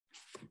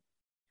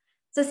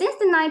 So since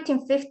the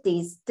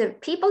 1950s, the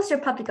People's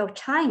Republic of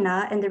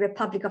China and the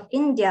Republic of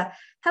India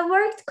have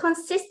worked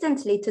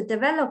consistently to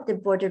develop the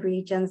border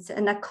regions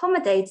and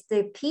accommodate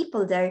the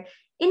people there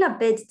in a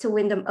bid to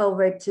win them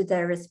over to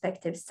their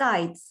respective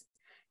sides.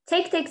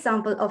 Take the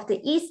example of the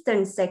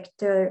eastern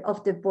sector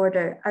of the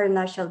border,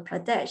 Arunachal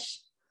Pradesh.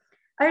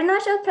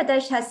 Arunachal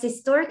Pradesh has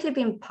historically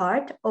been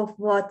part of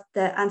what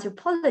the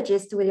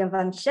anthropologist William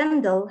Van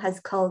Schendel has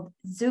called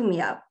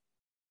Zumia,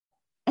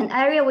 an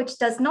area which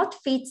does not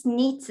fit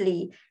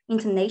neatly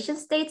into nation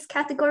states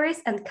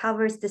categories and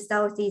covers the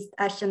Southeast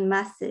Asian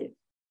Massif.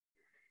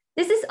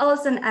 This is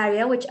also an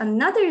area which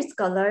another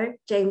scholar,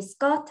 James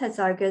Scott, has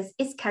argued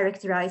is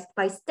characterized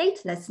by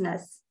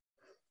statelessness.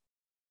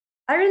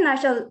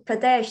 Arunachal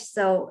Pradesh,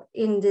 so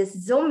in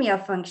this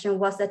Zumia function,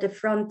 was at the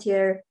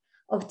frontier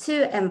of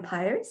two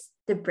empires,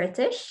 the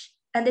British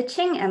and the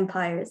Qing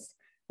empires,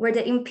 where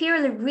the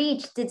imperial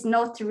reach did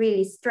not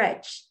really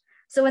stretch.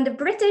 So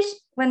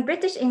when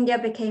British India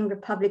became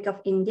Republic of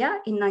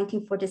India in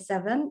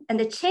 1947, and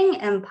the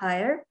Qing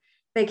Empire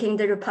became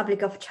the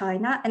Republic of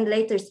China, and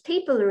later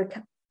People's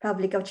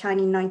Republic of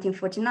China in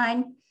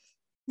 1949,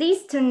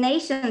 these two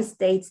nation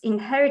states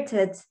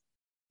inherited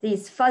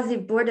these fuzzy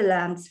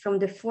borderlands from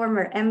the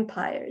former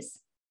empires.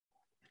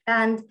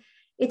 And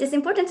it is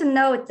important to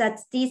note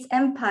that these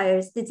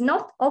empires did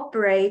not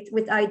operate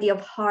with the idea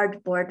of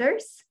hard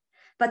borders,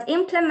 but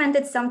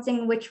implemented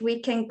something which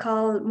we can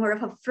call more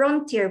of a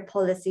frontier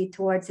policy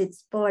towards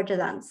its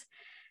borderlands.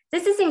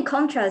 This is in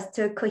contrast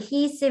to a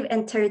cohesive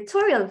and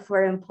territorial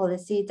foreign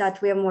policy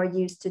that we are more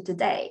used to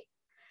today.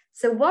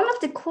 So one of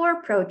the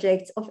core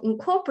projects of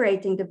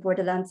incorporating the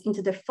borderlands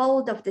into the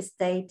fold of the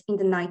state in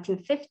the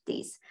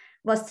 1950s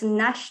was to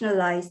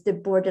nationalize the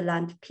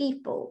borderland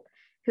people,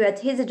 who had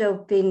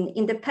hitherto been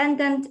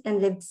independent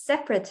and lived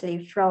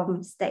separately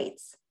from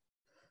states.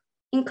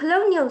 In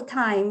colonial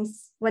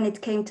times, when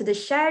it came to the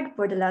shared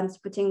borderlands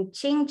between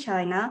Qing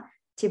China,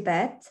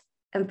 Tibet,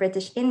 and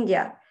British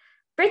India,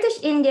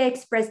 British India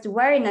expressed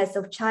awareness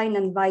of China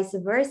and vice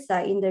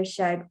versa in their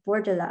shared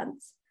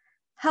borderlands.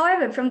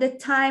 However, from the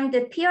time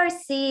the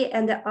PRC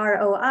and the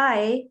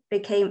ROI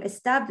became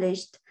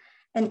established,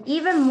 an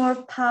even more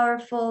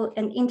powerful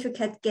and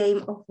intricate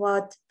game of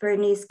what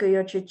Bernice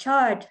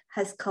Guyot-Richard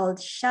has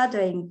called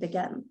shadowing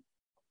began.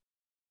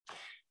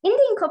 In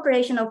the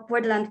incorporation of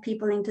borderland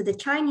people into the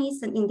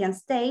Chinese and Indian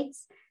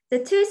states, the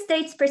two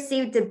states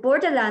perceived the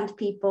borderland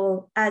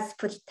people as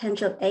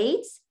potential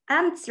aides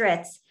and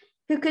threats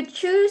who could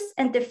choose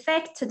and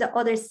defect to the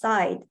other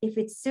side if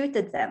it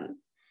suited them.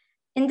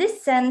 In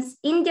this sense,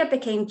 India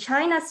became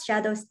China's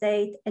shadow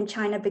state and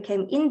China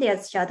became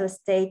India's shadow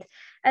state,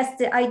 as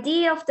the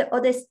idea of the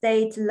other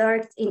state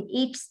lurked in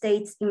each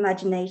state's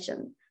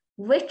imagination.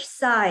 Which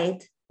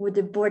side would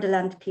the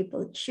borderland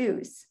people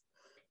choose?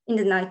 In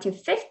the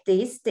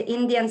 1950s, the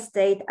Indian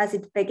state, as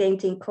it began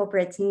to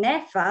incorporate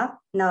NEFA,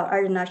 now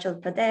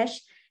Arunachal Pradesh,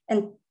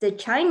 and the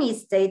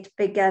Chinese state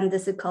began the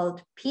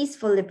so-called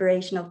peaceful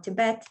liberation of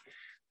Tibet,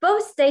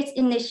 both states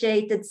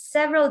initiated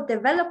several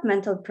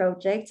developmental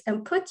projects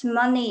and put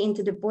money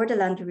into the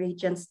borderland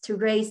regions to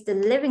raise the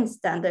living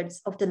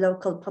standards of the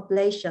local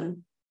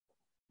population.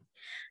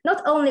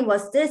 Not only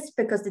was this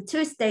because the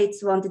two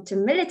states wanted to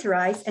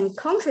militarize and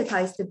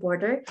concretize the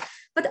border,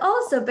 but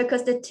also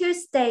because the two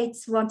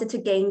states wanted to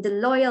gain the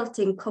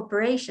loyalty and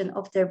cooperation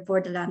of their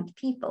borderland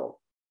people.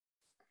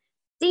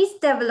 These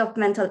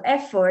developmental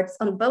efforts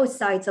on both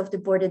sides of the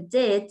border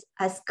did,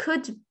 as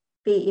could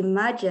be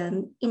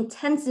imagined,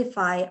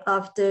 intensify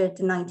after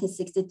the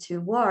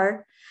 1962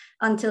 war.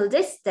 Until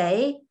this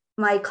day,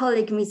 my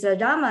colleague Misra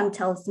Raman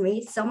tells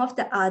me some of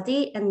the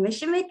Adi and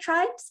Mishmi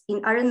tribes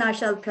in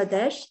Arunachal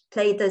Pradesh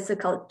played the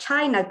so-called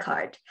China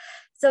card.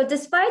 So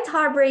despite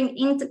harboring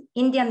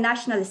Indian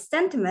nationalist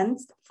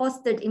sentiments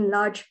fostered in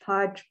large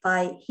part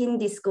by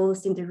Hindi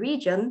schools in the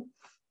region,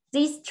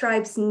 these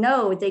tribes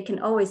know they can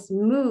always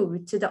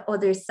move to the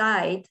other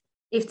side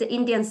if the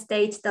Indian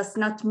state does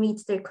not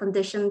meet their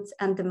conditions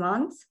and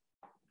demands.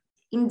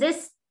 In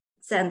this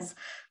sense,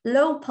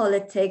 low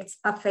politics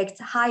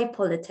affects high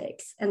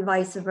politics and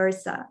vice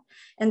versa.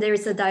 And there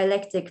is a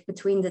dialectic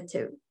between the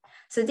two.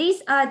 So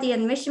these Adi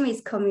and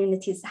Mishemis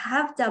communities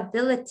have the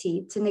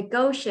ability to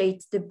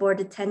negotiate the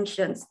border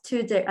tensions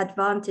to their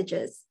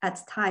advantages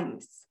at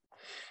times.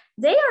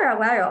 They are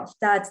aware of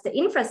that the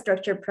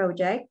infrastructure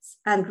projects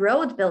and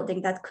road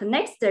building that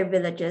connects their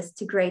villages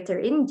to Greater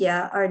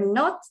India are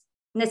not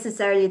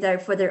necessarily there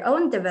for their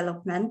own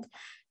development,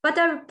 but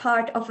are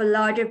part of a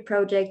larger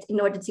project in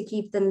order to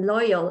keep them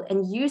loyal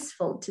and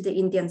useful to the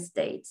Indian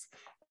states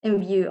in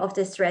view of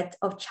the threat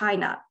of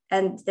China.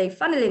 And they,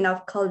 funnily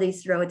enough, call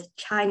these roads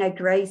China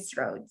Grace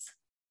roads.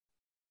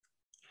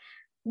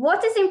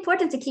 What is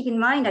important to keep in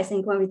mind, I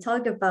think, when we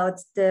talk about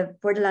the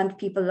borderland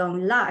people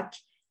along LAC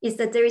is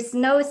that there is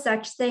no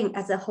such thing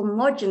as a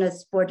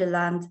homogeneous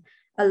borderland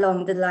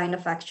along the line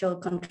of actual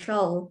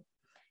control.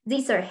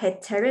 These are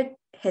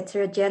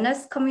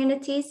heterogeneous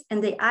communities,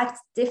 and they act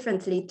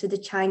differently to the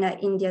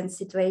China-Indian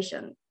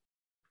situation.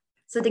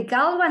 So the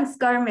Galwan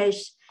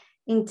skirmish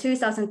in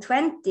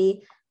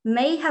 2020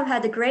 may have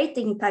had a great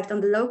impact on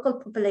the local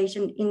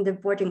population in the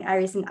bordering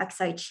areas in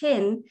Aksai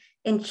Chin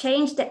and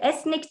changed the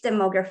ethnic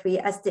demography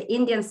as the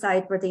Indian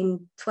side brought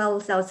in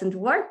 12,000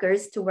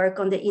 workers to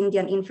work on the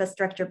Indian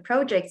infrastructure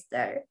projects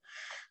there.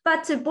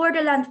 But to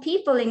borderland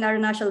people in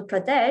Arunachal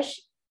Pradesh,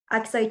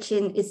 Aksai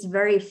Chin is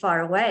very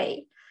far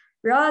away.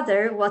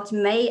 Rather, what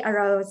may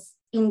arouse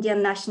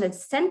Indian national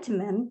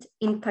sentiment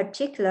in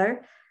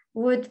particular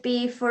would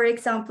be, for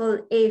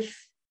example,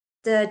 if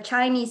the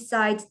Chinese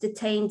side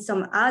detained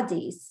some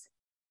Adis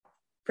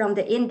from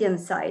the Indian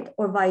side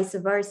or vice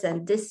versa,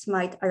 and this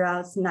might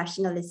arouse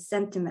nationalist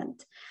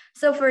sentiment.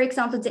 So for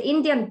example, the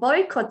Indian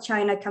boycott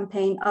China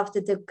campaign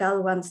after the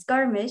Galwan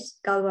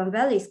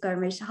Valley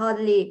skirmish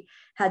hardly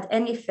had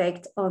any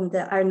effect on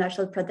the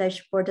Arunachal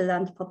Pradesh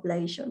borderland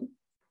population.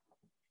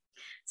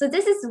 So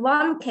this is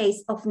one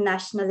case of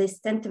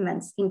nationalist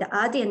sentiments in the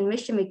Adi and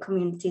Mishmi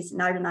communities in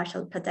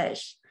Arunachal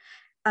Pradesh.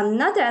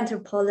 Another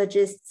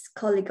anthropologist,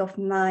 colleague of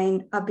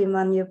mine,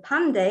 Abhimanyu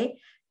Pandey,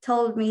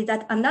 told me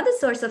that another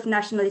source of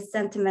nationalist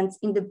sentiments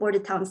in the border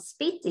town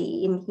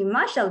Spiti in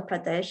Himachal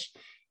Pradesh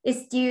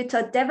is due to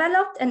a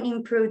developed and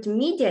improved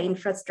media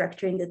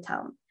infrastructure in the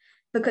town,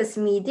 because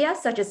media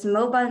such as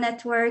mobile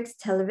networks,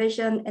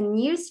 television, and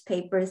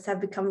newspapers have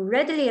become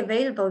readily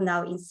available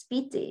now in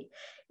Spiti.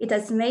 It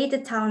has made the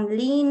town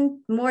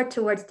lean more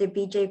towards the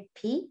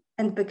BJP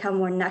and become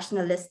more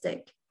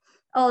nationalistic,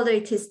 although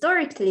it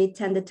historically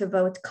tended to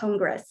vote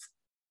Congress.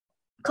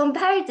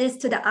 Compare this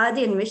to the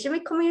Adi and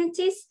Mishmi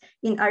communities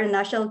in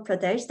Arunachal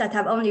Pradesh that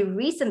have only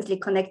recently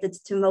connected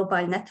to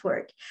mobile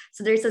network.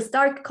 So there's a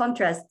stark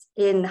contrast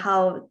in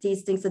how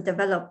these things are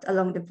developed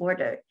along the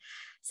border.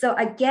 So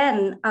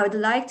again, I would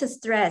like to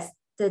stress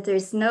that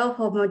there's no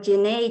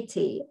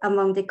homogeneity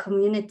among the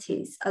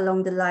communities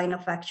along the line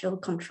of actual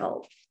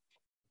control.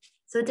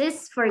 So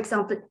this, for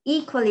example,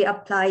 equally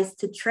applies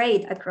to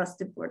trade across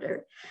the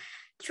border.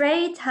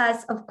 Trade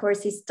has, of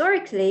course,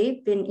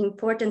 historically been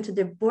important to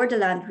the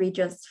borderland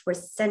regions for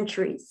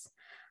centuries.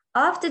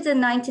 After the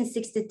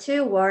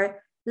 1962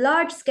 war,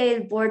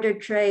 large-scale border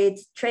trade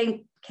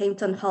came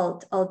to a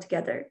halt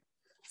altogether.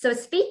 So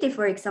Spiti,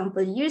 for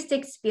example, used to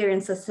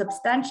experience a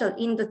substantial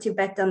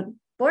Indo-Tibetan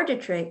border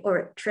trade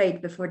or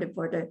trade before the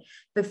border,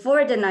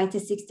 before the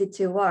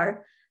 1962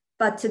 war.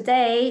 But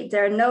today,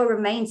 there are no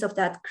remains of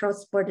that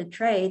cross-border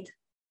trade.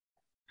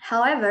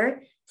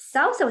 However,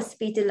 south of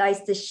Spiti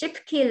lies the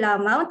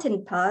Shipkila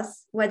mountain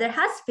pass, where there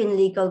has been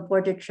legal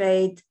border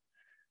trade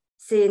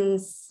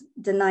since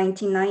the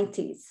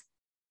 1990s.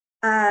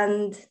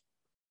 And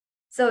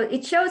so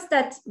it shows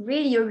that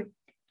really your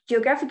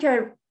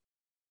geographical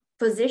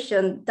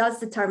position does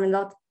determine a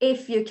lot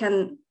if you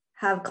can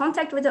have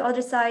contact with the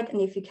other side and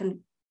if you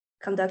can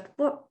conduct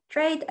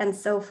trade and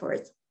so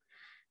forth.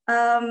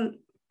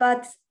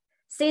 But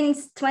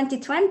since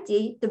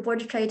 2020, the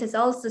border trade has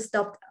also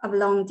stopped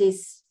along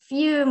these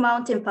few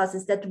mountain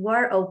passes that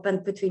were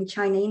opened between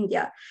China and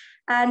India.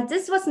 And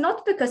this was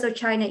not because of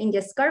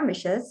China-India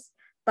skirmishes,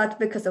 but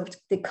because of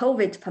the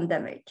COVID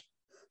pandemic.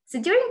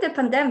 So during the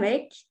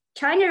pandemic,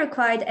 China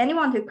required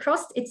anyone who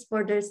crossed its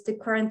borders to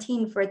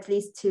quarantine for at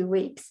least 2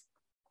 weeks.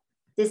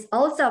 This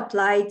also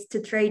applied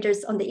to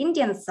traders on the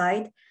Indian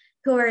side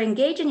who were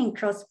engaging in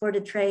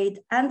cross-border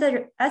trade,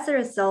 and as a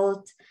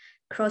result,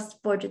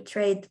 cross-border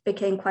trade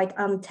became quite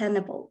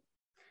untenable.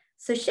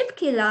 So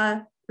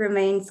Shipkila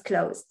remains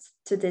closed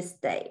to this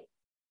day.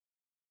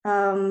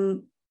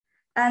 And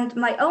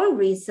my own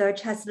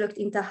research has looked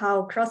into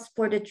how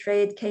cross-border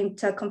trade came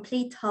to a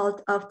complete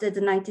halt after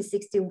the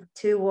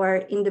 1962 war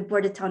in the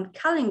border town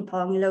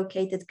Kalimpong,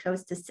 located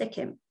close to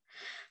Sikkim.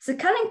 So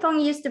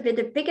Kalimpong used to be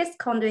the biggest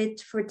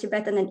conduit for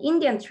Tibetan and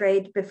Indian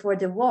trade before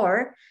the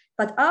war,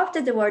 but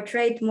after the war,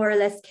 trade more or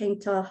less came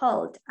to a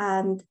halt.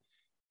 And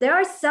there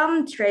are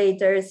some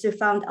traders who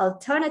found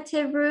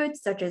alternative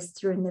routes, such as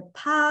through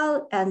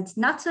Nepal, and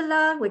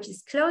Natula, which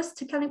is close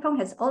to Kalimpong,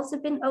 has also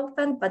been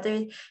opened, but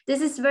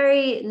this is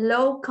very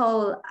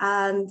local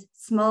and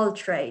small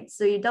trade.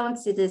 So you don't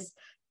see these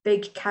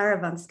big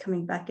caravans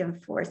coming back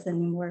and forth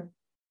anymore.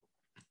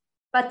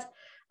 But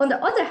on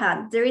the other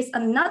hand, there is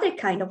another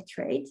kind of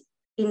trade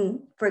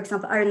in, for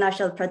example,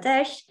 Arunachal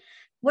Pradesh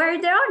where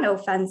there are no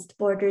fenced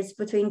borders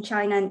between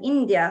China and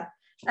India.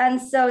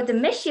 And so the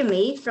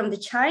Mishimi from the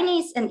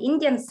Chinese and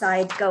Indian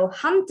side go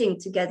hunting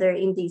together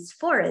in these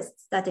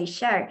forests that they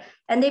share,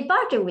 and they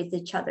barter with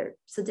each other.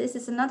 So this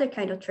is another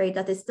kind of trade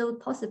that is still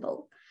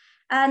possible.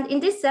 And in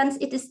this sense,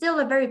 it is still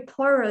a very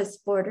porous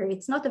border.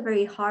 It's not a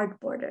very hard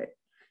border.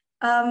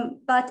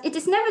 But it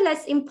is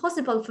nevertheless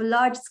impossible for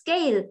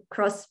large-scale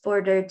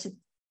cross-border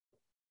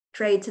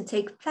trade to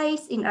take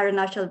place in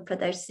Arunachal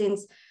Pradesh,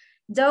 since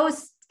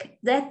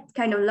that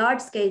kind of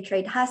large-scale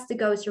trade has to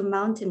go through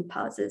mountain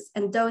passes,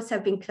 and those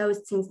have been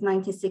closed since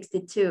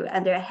 1962,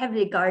 and they're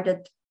heavily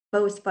guarded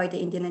both by the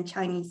Indian and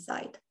Chinese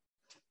side.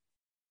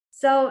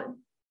 So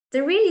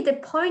the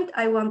point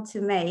I want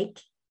to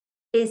make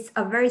is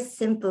a very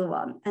simple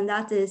one, and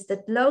that is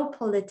that low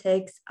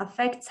politics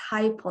affects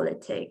high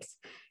politics,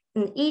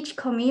 and each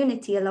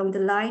community along the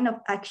line of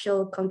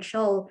actual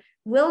control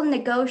will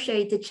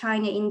negotiate the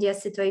China-India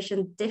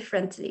situation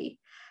differently.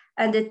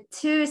 And the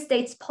two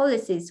states'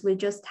 policies will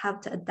just have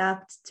to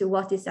adapt to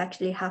what is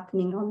actually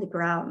happening on the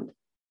ground.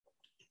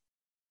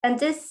 And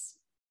this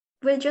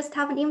will just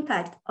have an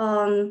impact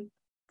on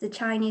the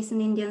Chinese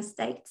and Indian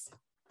states.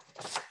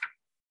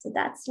 So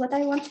that's what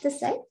I wanted to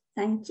say.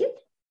 Thank you.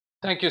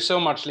 Thank you so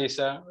much,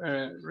 Lisa.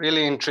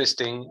 Really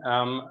interesting.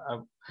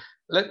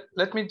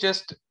 Let me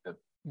just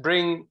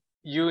bring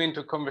you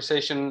into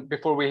conversation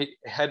before we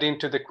head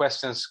into the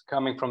questions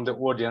coming from the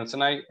audience.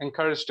 And I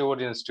encourage the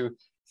audience to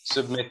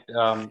submit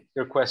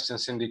your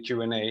questions in the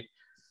Q&A.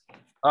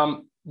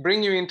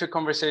 Bring you into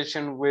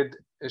conversation with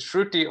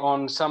Shruti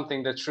on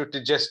something that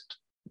Shruti just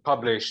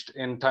published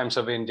in Times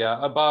of India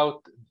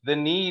about the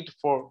need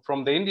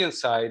from the Indian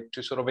side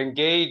to sort of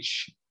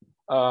engage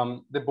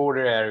the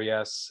border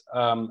areas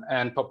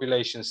and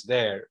populations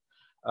there.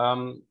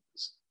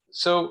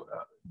 So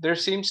there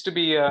seems to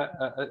be a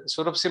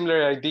sort of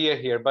similar idea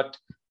here, but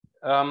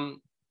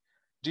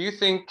do you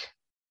think,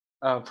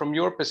 from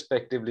your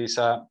perspective,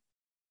 Lisa,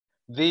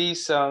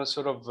 these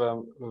sort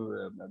of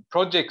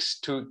projects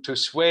to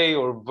sway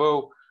or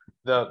woo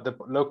the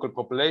local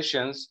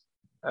populations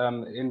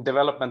in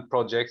development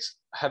projects,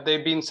 have they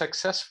been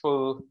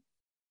successful,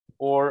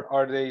 or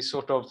are they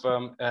sort of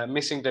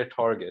missing their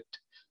target?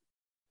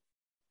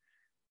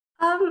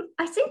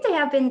 I think they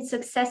have been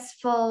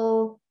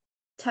successful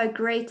to a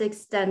great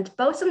extent,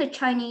 both on the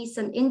Chinese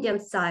and Indian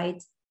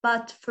side,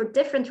 but for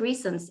different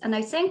reasons. And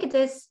I think it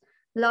is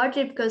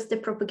largely because the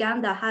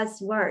propaganda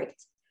has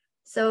worked.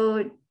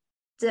 So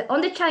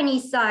on the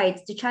Chinese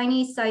side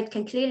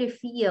can clearly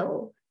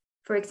feel,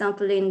 for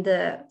example, in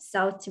the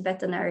South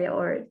Tibetan area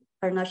or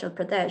Arunachal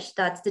Pradesh,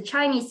 that the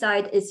Chinese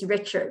side is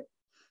richer.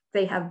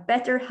 They have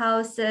better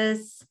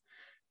houses,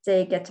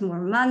 they get more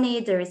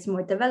money, there is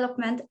more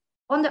development.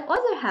 On the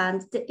other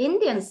hand, the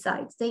Indian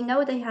side, they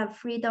know they have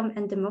freedom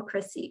and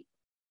democracy.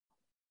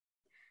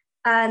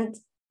 And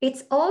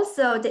it's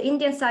also, the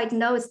Indian side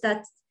knows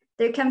that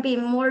there can be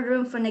more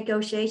room for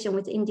negotiation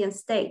with the Indian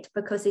state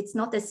because it's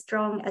not as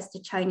strong as the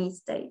Chinese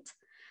state.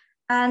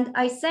 And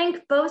I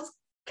think both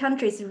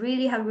countries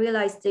really have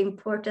realized the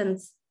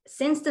importance.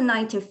 Since the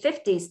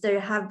 1950s, there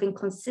have been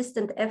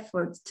consistent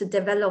efforts to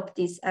develop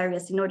these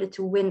areas in order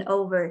to win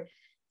over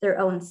their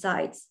own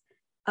sides.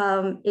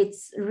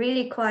 It's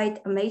really quite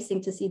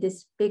amazing to see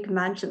these big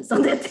mansions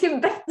on the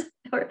Tibet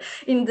or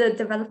in the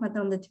development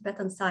on the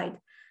Tibetan side.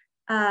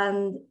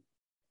 And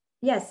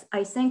yes,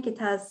 I think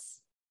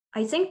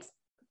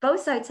both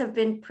sides have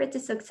been pretty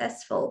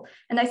successful.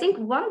 And I think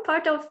one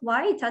part of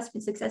why it has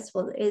been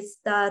successful is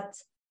that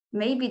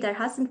maybe there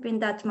hasn't been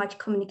that much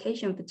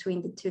communication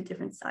between the two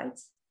different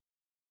sides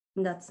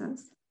in that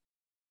sense.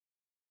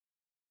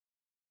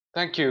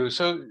 Thank you.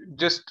 So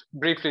just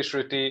briefly,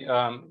 Shruti,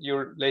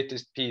 your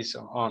latest piece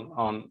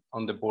on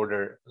the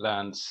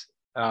borderlands,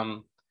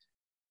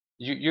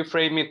 you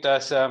frame it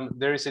as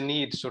there is a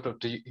need sort of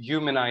to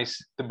humanize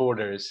the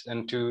borders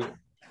and to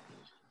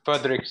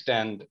further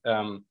extend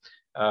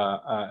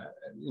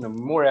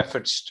more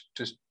efforts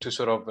to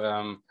sort of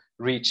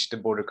reach the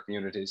border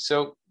communities.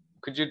 So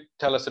could you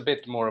tell us a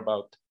bit more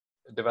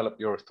develop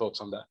your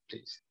thoughts on that,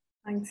 please?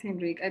 Thanks,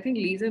 Henrik. I think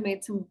Lisa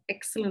made some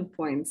excellent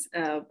points,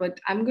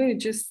 but I'm going to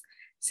just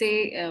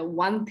say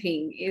one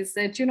thing is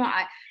that,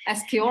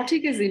 as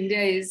chaotic as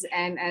India is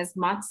and as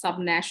much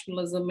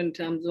subnationalism in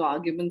terms of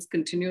arguments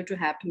continue to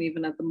happen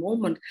even at the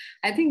moment,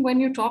 I think when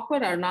you talk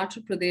about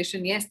Arunachal Pradesh,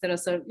 and yes, there are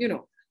certain,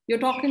 you're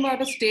talking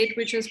about a state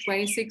which has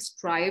 26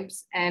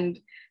 tribes and,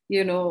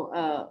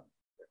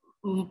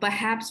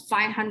 perhaps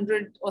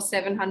 500 or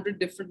 700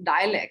 different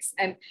dialects.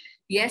 And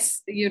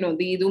yes, the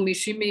Idu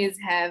Mishimis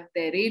have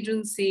their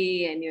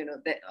agency, and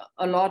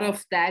a lot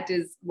of that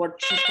is what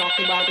she's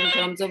talking about in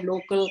terms of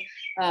local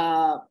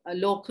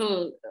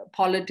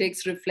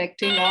politics,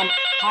 reflecting on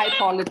high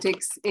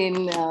politics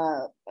in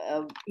the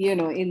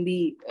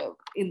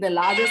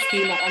larger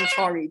scheme. I'm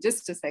sorry,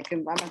 just a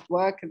second. I'm at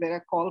work. There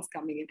are calls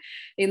coming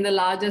in the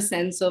larger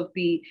sense of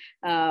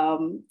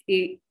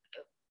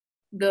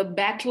the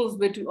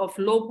battles of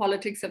low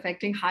politics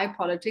affecting high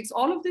politics.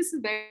 All of this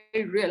is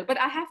very real. But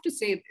I have to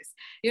say this,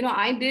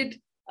 I did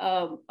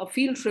a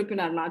field trip in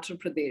Arunachal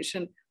Pradesh,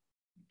 and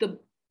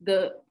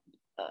the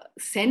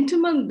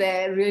sentiment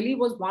there really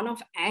was one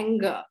of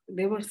anger.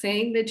 They were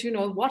saying that, you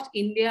know, what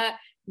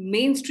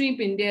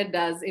mainstream India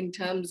does in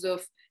terms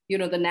of, you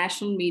know, the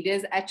national media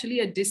is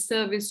actually a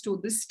disservice to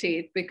this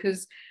state,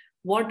 because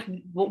what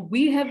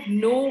we have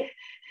no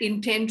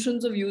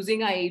intentions of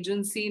using our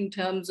agency in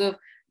terms of,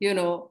 you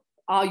know,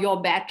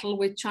 your battle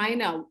with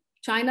China.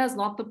 China is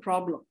not the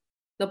problem.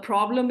 The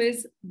problem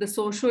is the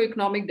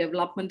socio-economic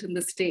development in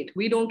the state.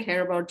 We don't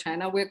care about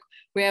China.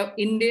 We're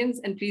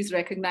Indians, and please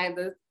recognize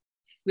that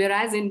we're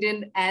as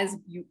Indian as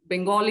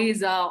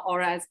Bengalis are,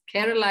 or as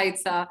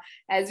Keralites are,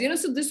 as, you know.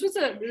 So this was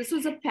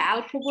a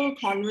palpable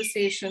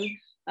conversation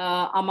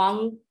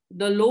among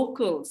the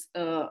locals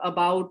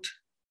about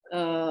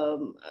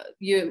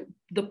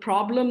the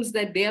problems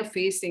that they are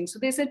facing. So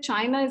they said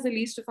China is the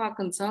least of our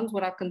concerns.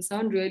 What our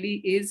concern really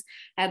is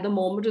at the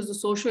moment is the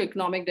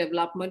socio-economic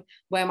development,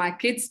 where my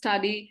kids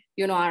study,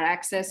 you know, our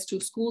access to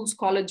schools,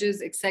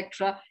 colleges,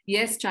 etc.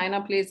 Yes,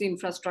 China plays the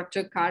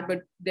infrastructure card,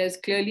 but there's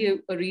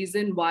clearly a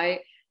reason why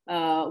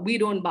we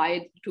don't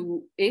buy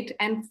into it.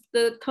 And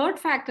the third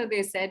factor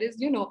they said is,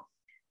 you know,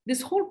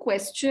 this whole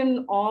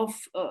question of,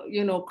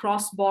 you know,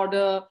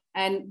 cross-border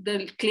and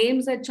the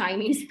claims that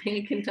Chinese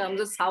make in terms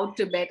of South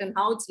Tibet and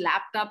how it's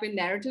lapped up in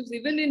narratives,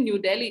 even in New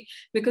Delhi,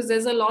 because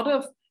there's a lot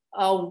of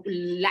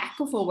lack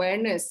of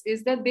awareness,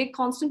 is that they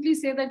constantly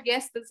say that,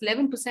 yes, there's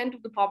 11%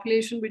 of the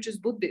population which is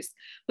Buddhist,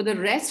 but the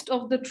rest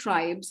of the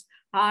tribes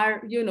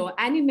are, you know,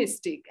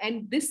 animistic.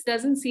 And this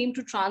doesn't seem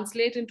to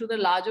translate into the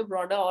larger,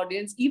 broader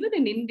audience, even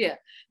in India,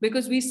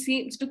 because we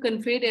seem to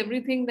conflate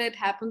everything that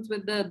happens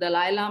with the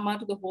Dalai Lama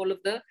to the whole of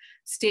the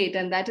state.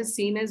 And that is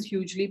seen as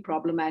hugely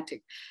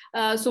problematic.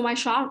 So my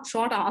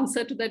short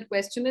answer to that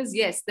question is,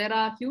 yes, there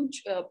are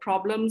huge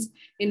problems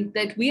in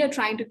that we are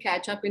trying to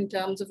catch up in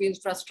terms of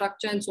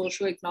infrastructure and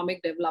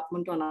socio-economic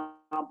development on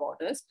our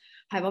borders.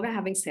 However,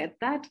 having said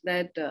that,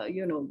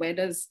 you know, where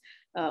does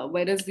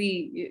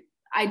the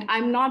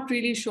I'm not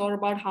really sure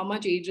about how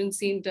much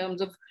agency in terms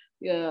of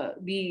the,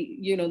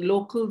 you know,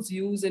 locals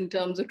use in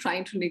terms of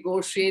trying to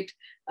negotiate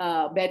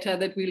better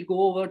that we'll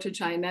go over to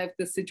China if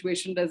the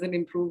situation doesn't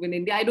improve in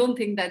India. I don't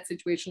think that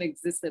situation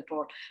exists at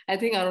all. I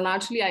think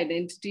Arunachali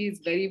identity is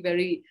very,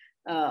 very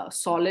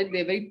solid.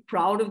 They're very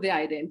proud of their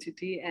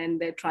identity and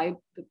their tribe,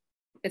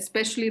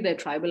 especially their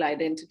tribal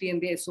identity,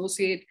 and they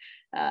associate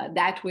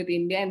that with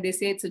India, and they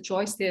say it's a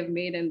choice they have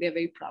made and they're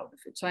very proud of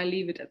it. So I'll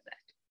leave it at that.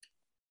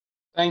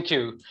 Thank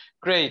you.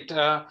 Great.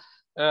 I'll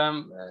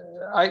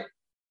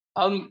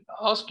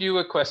ask you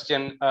a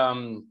question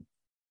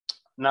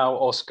now,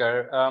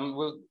 Oscar.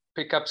 We'll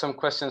pick up some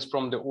questions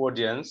from the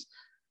audience.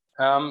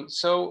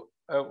 So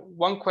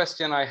one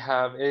question I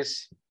have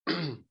is,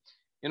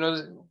 you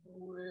know,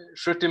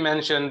 Shruti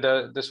mentioned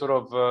the sort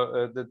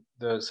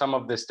of some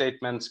of the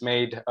statements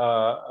made,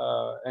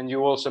 and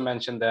you also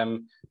mentioned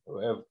them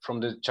from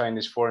the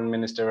Chinese foreign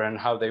minister and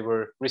how they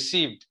were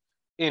received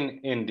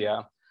in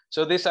India.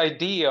 So this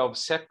idea of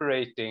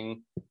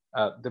separating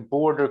the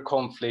border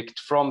conflict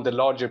from the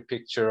larger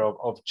picture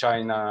of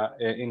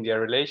China-India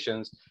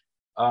relations,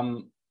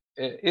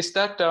 is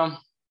that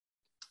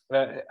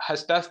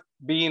has that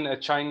been a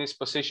Chinese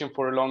position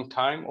for a long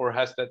time, or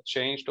has that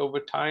changed over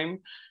time?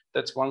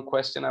 That's one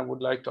question I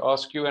would like to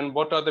ask you. And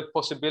what are the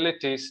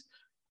possibilities?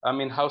 I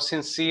mean, how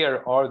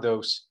sincere are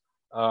those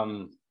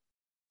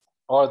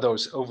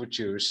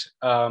overtures?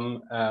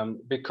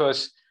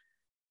 Because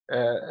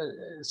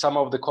some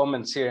of the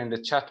comments here in the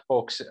chat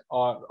box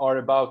are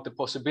about the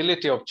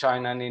possibility of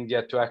China and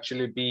India to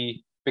actually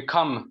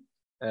become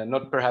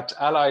not perhaps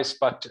allies,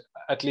 but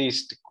at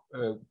least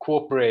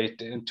cooperate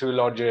to a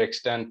larger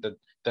extent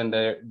than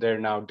they're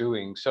now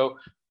doing. So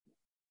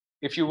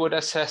if you would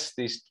assess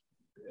these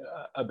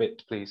a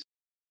bit, please.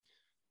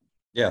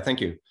 Yeah,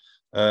 thank you.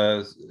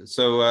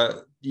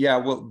 Yeah,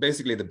 well,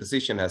 basically the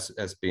position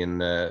has been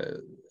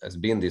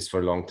this for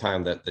a long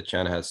time, that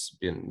China has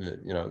been,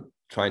 you know,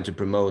 trying to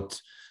promote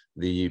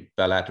the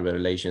bilateral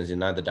relations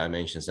in other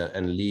dimensions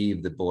and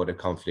leave the border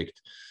conflict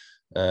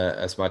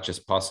as much as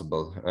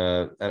possible.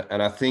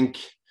 And I think,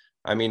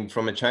 I mean,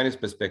 from a Chinese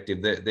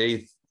perspective,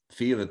 they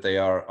feel that they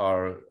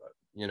are,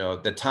 you know,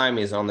 the time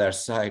is on their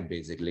side,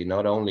 basically,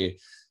 not only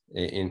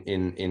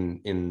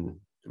in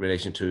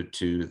relation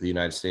to the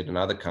United States and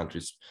other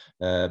countries,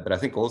 but I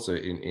think also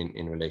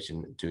in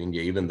relation to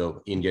India, even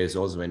though India is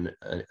also an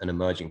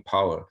emerging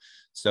power.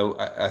 So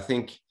I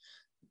think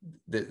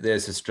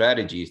there's a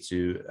strategy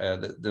to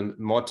the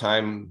more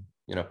time,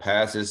 you know,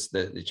 passes,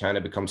 the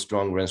China becomes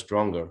stronger and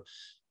stronger,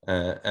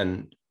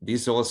 and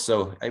this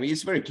also, I mean,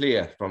 it's very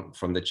clear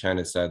from the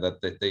Chinese side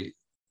that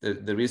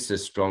there is a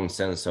strong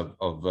sense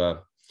of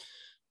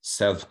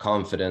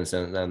self-confidence,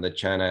 and that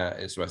China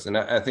is right. And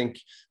I think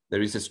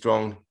there is a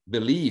strong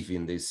belief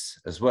in this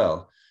as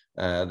well,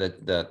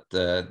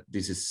 that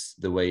this is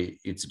the way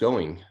it's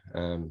going.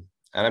 And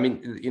I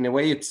mean, in a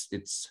way,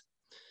 it's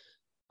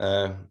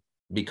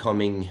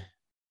becoming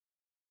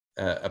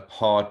a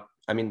part.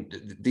 I mean,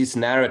 this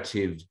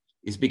narrative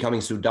is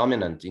becoming so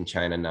dominant in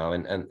China now,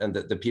 and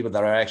the people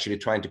that are actually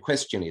trying to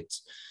question it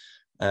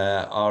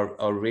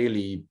are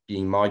really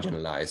being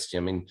marginalized. I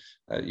mean,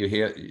 you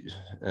hear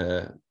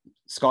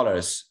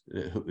scholars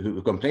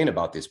who complain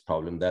about this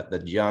problem,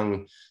 that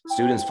young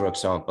students, for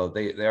example,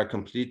 they are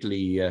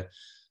completely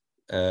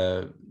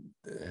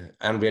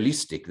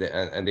unrealistic,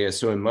 and they are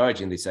so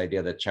immersed in this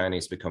idea that China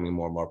is becoming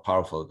more and more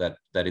powerful that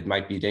it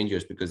might be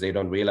dangerous, because they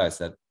don't realize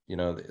that, you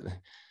know,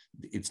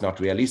 it's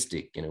not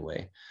realistic in a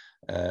way.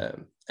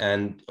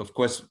 And of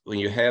course, when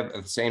you have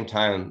at the same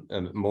time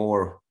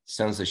more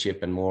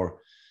censorship and more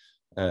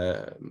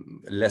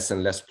less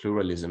and less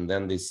pluralism,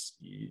 then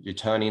you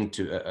turn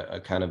into a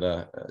kind of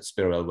a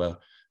spiral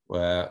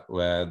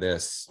where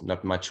there's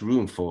not much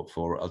room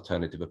for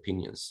alternative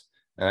opinions.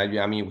 And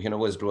I mean, we can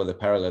always draw the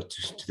parallel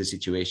to the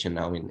situation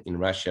now in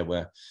Russia,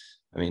 where,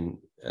 I mean,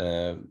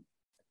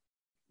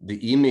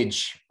 the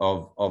image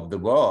of the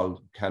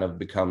world kind of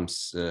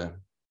becomes, you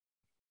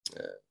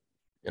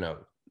know,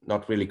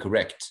 not really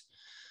correct,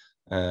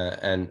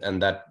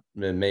 and that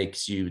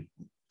makes you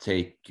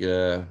take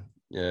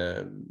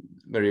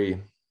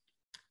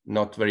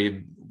not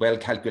very well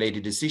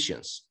calculated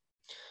decisions.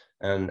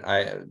 And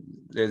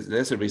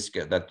there's a risk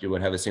that you will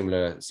have a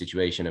similar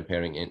situation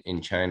appearing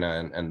in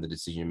China and the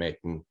decision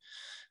making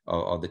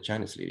of the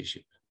Chinese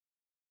leadership.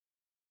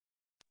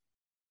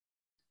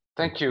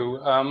 Thank you.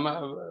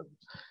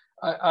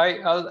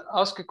 I'll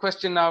ask a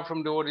question now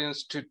from the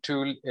audience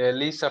to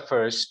Lisa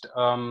first,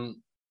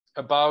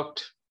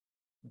 about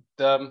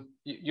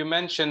you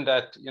mentioned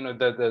that, you know,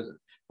 the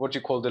what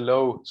you call the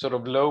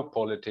low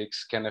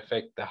politics can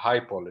affect the high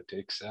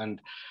politics, and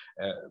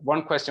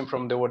one question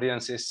from the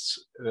audience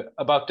is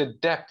about the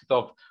depth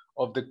of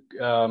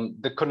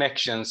the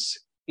connections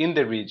in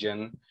the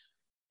region.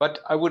 But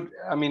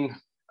I mean,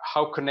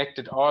 how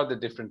connected are the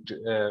different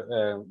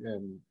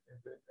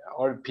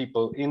are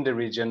people in the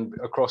region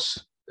across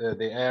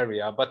the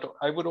area? But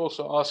I would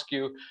also ask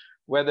you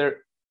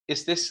whether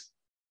is this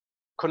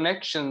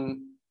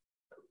connection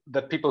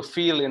that people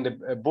feel in the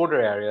border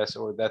areas,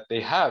 or that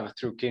they have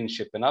through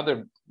kinship and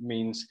other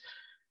means,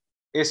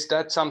 is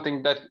that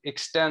something that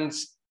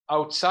extends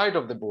outside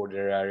of the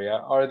border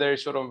area? Are there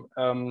sort of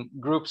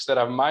groups that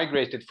have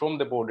migrated from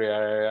the border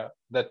area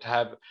that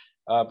have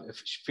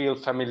feel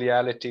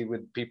familiarity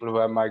with people who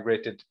have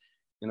migrated,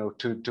 you know,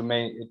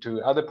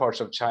 to other parts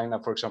of China,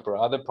 for example, or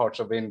other parts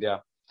of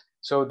India,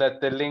 so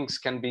that the links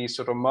can be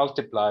sort of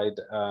multiplied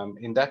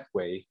in that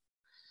way?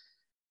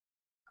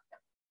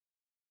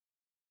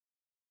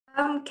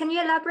 Can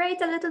you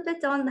elaborate a little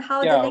bit on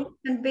how the links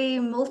can be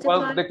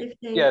multiplied? Well,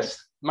 yes,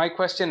 my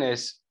question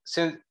is,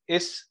 since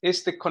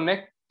is the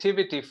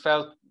connectivity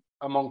felt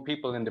among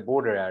people in the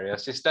border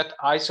areas, is that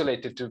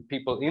isolated to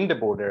people in the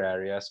border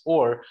areas,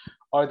 or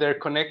are there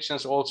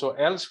connections also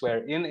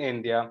elsewhere in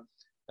India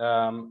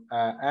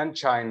and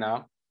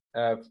China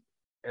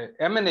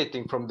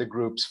emanating from the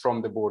groups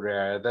from the border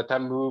area that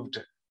have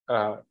moved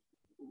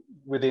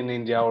within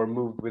India or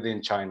moved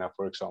within China,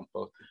 for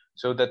example,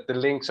 so that the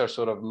links are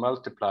sort of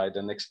multiplied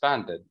and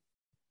expanded?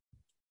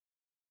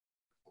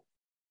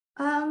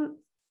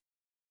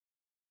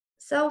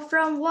 So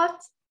from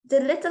what the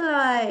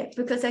little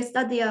because I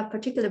study a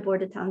particular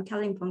border town,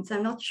 Kalimpong, so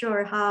I'm not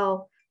sure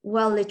how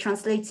well it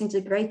translates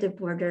into greater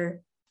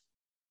border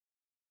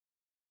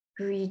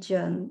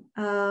region.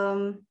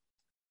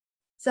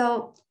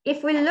 So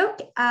if we look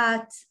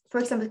at,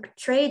 for example,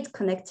 trade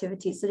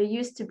connectivity, so there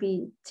used to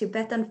be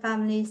Tibetan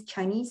families,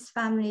 Chinese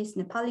families,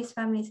 Nepalese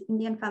families,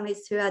 Indian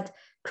families who had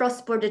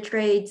cross-border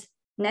trade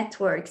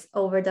networks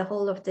over the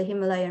whole of the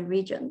Himalayan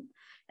region.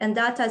 And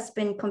that has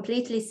been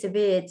completely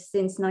severed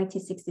since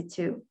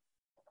 1962.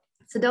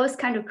 So those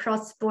kind of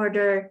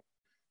cross-border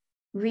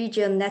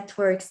region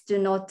networks do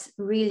not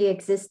really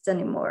exist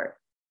anymore.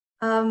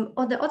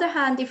 On the other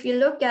hand, if you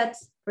look at,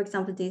 for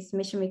example, these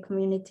Mishmi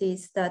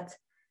communities that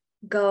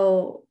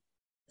go,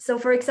 so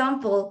for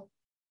example,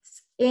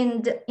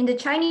 in the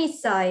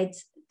Chinese side,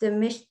 the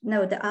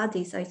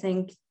Adis, I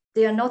think,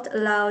 they are not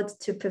allowed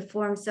to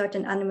perform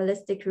certain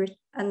animalistic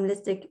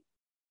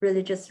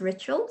religious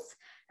rituals.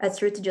 As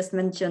Shruti just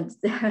mentioned,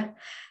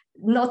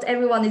 not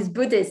everyone is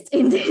Buddhist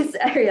in these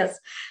areas.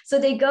 So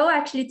they go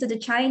actually to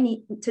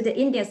the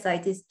Indian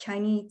side, these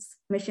Chinese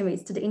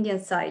missionaries to the Indian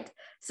side.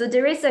 So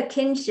there is a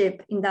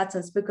kinship in that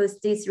sense because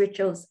these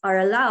rituals are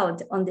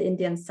allowed on the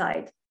Indian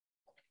side.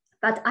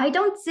 But I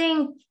don't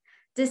think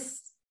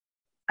this,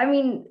 I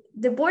mean,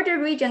 the border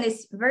region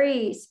is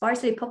very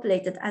sparsely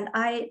populated, and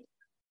I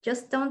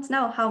just don't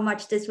know how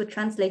much this would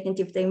translate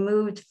into if they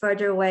moved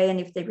further away and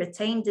if they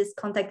retained this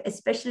contact,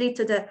 especially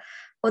to the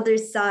other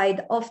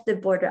side of the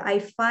border. I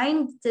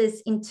find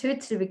this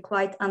intuitively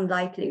quite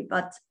unlikely,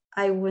 but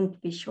I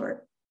wouldn't be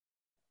sure.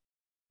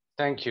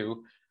 Thank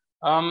you.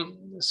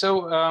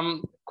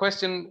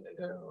 Question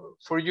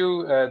for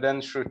you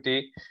then,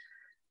 Shruti.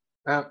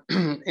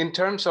 In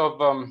terms of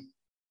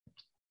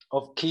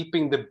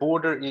keeping the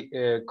border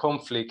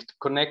conflict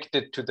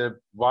connected to the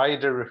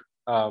wider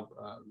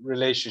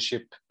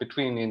relationship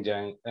between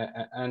India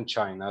and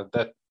China,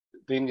 that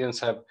the Indians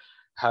have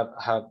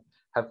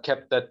have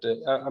kept that.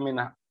 I mean,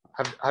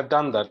 have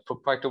done that for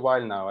quite a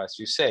while now, as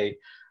you say.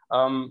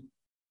 Do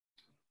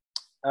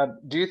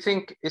you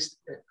think is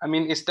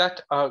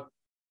that a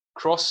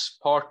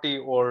cross-party,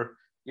 or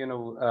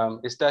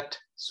is that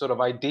sort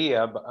of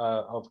idea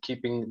of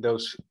keeping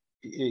those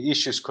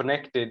issues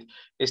connected,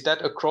 is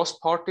that across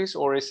parties,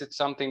 or is it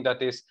something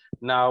that is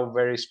now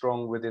very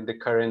strong within the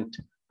current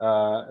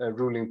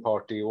ruling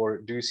party, or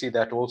do you see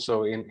that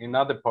also in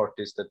other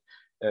parties, that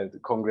the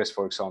Congress,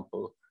 for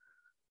example?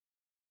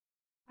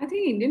 I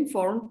think Indian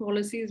foreign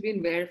policy has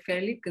been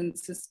fairly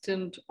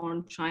consistent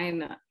on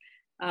China.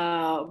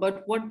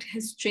 But what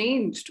has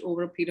changed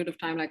over a period of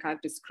time, like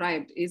I've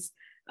described, is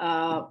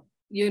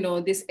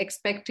this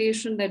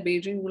expectation that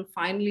Beijing will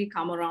finally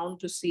come around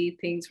to see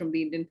things from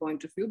the Indian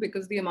point of view,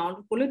 because the amount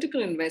of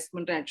political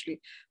investment actually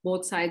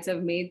both sides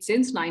have made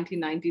since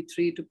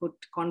 1993 to put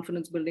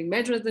confidence building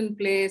measures in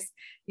place,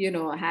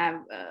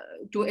 have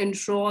to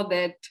ensure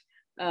that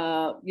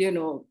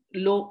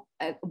low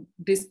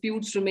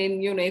disputes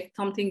remain, if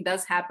something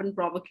does happen,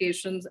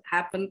 provocations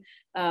happen,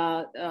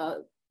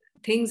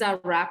 things are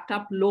wrapped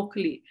up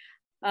locally.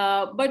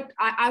 But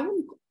I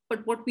wouldn't.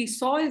 But what we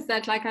saw is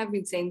that, like I've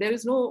been saying, there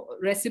is no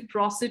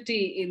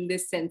reciprocity in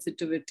this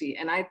sensitivity.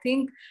 And I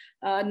think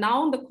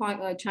now on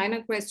the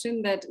China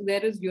question, that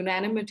there is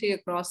unanimity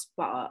across,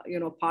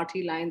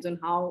 party lines on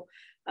how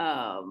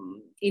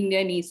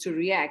India needs to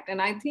react. And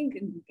I think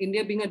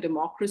India being a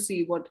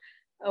democracy, what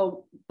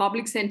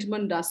public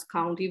sentiment does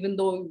count, even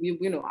though,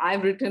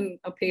 I've written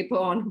a paper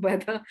on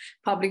whether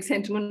public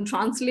sentiment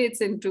translates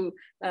into,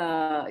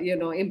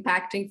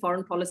 impacting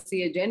foreign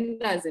policy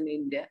agendas in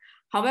India.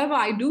 However,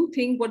 I do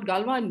think what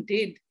Galwan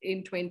did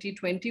in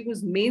 2020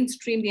 was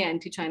mainstream the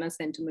anti-China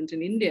sentiment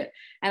in India.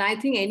 And I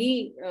think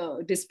any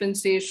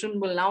dispensation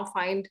will now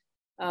find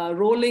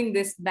rolling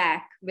this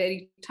back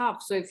very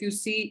tough. So if you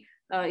see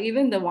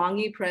even the Wang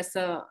Yi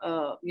presser,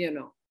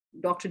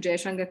 Dr.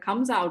 Jaishankar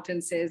comes out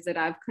and says that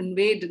I've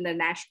conveyed in the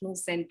national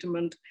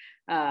sentiment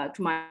to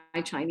my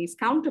Chinese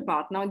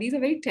counterpart. Now, these are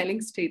very telling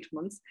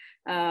statements.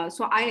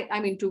 So I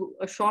mean, to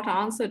a short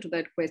answer to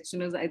that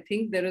question is, I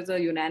think there is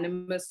a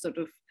unanimous sort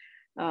of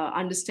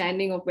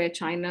understanding of where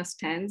China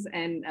stands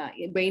and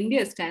where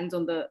India stands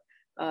on the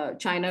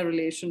China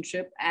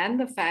relationship, and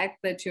the fact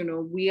that,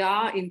 we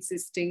are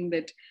insisting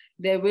that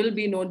there will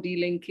be no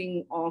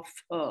delinking of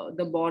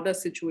the border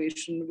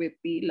situation with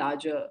the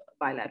larger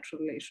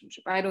bilateral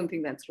relationship. I don't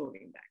think that's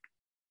rolling back.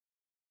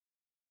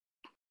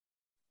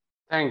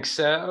 Thanks.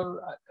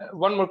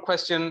 One more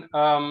question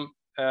from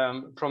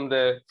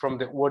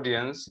the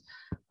audience.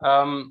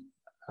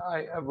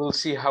 I will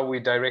see how we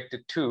direct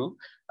it to.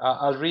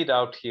 I'll read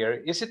out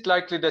here. Is it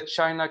likely that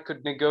China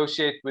could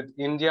negotiate with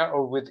India,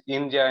 or with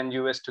India and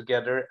US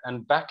together,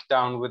 and back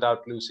down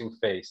without losing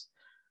face?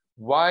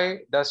 Why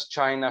does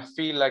China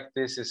feel like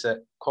this is a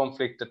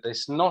conflict that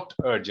is not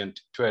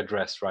urgent to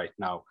address right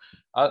now?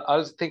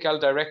 I think I'll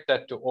direct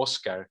that to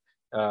Oscar.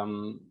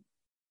 Well,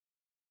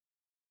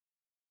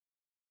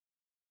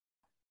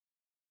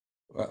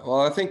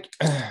 I think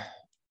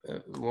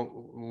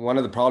one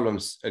of the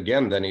problems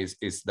again then is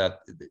that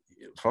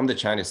from the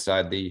Chinese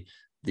side,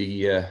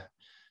 the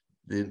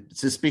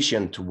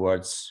suspicion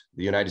towards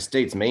the United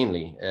States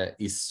mainly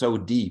is so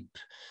deep,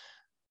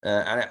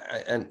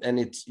 and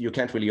it's, you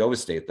can't really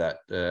overstate that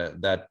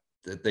that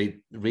they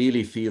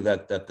really feel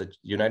that the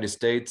United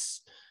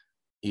States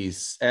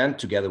is, and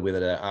together with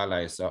their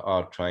allies,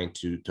 are trying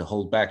to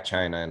hold back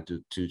China and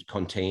to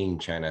contain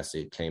China, as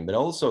they claim. But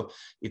also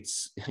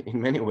it's in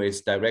many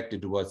ways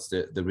directed towards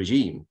the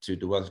regime,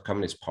 towards the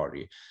Communist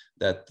Party.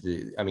 That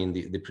the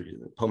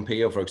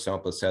Pompeo, for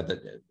example, said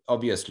that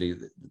obviously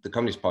the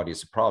Communist Party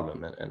is a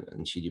problem,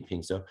 and Xi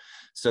Jinping.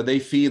 So they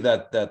feel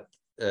that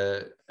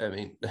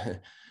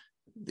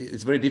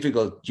it's very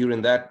difficult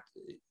during that,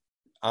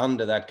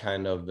 under that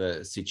kind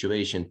of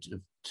situation,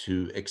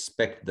 to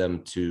expect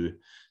them to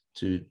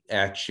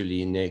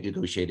actually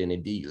negotiate any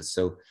deals.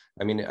 So,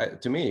 I mean,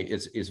 to me,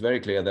 it's very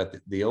clear that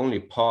the only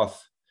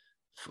path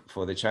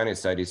for the Chinese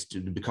side is to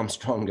become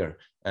stronger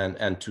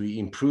and to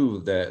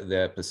improve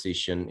their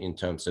position in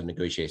terms of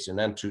negotiation,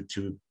 and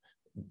to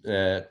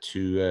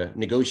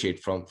negotiate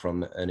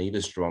from an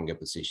even stronger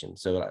position.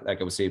 So, like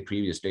I was saying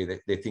previously,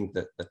 they think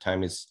that the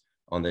time is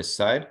on their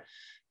side,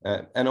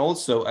 and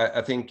also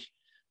I think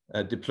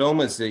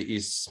diplomacy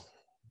is.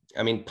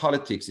 I mean,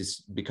 politics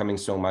is becoming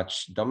so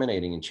much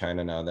dominating in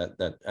China now that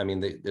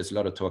there's a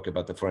lot of talk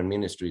about the foreign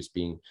ministries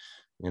being,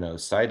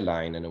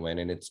 sidelined in a way,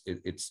 and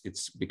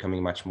it's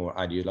becoming much more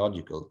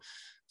ideological.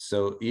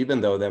 So even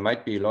though there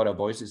might be a lot of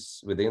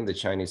voices within the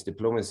Chinese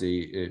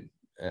diplomacy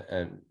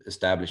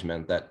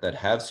establishment that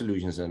have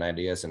solutions and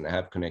ideas and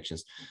have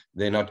connections,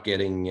 they're not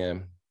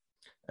getting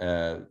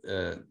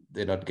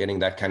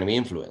that kind of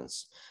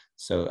influence.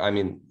 So I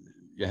mean,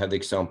 you have the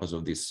examples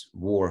of these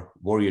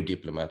warrior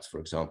diplomats, for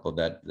example,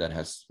 that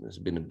there's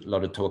been a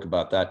lot of talk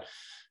about that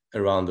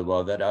around the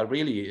world, that are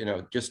really,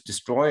 just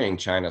destroying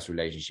China's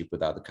relationship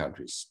with other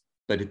countries.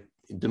 But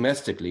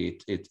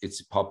domestically,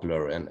 it's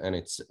popular and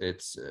it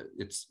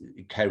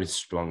carries a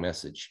strong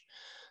message.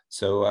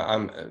 So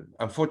I'm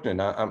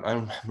unfortunate.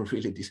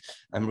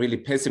 I'm really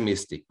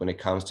pessimistic when it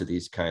comes to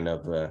these kind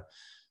of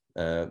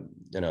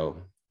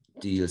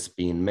deals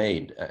being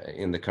made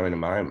in the current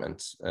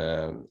environment,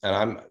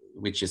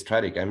 which is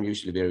tragic. I'm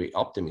usually very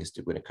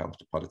optimistic when it comes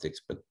to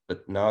politics, but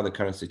now the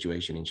current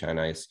situation in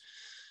China is,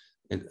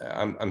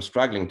 I'm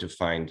struggling to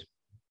find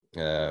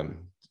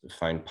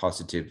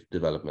positive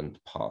development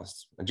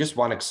paths. And just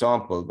one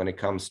example when it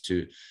comes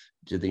to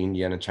the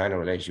India and China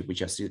relationship,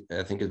 which I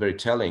think is very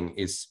telling,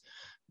 is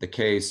the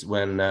case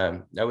when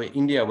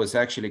India was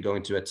actually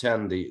going to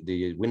attend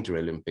the Winter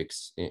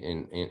Olympics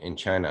in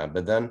China,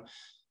 but then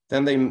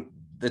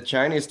the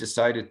Chinese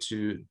decided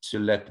to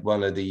let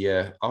one of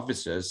the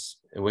officers,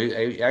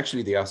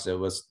 actually the officer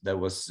that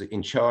was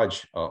in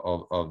charge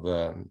of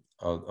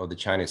the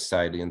Chinese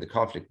side in the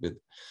conflict with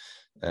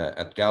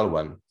at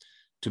Galwan,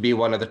 to be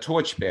one of the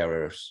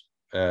torchbearers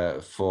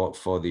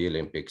for the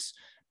Olympics,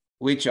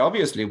 which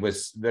obviously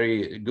was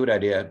very good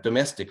idea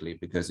domestically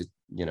because it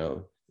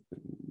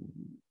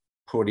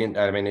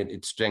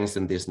it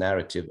strengthened this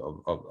narrative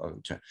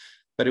of China.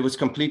 But it was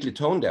completely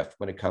tone deaf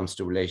when it comes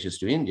to relations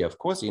to India. Of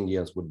course,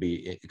 Indians would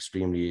be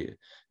extremely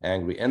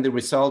angry. And the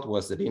result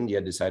was that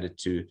India decided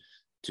to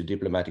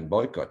diplomatic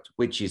boycott,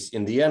 which is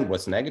in the end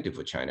was negative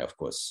for China, of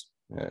course.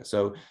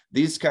 So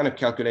these kind of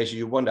calculations,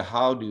 you wonder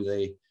how do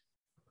they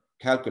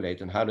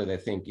calculate and how do they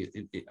think?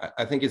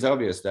 I think it's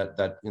obvious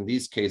that in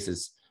these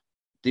cases,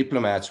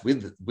 diplomats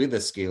with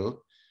the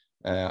skill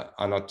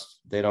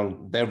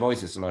their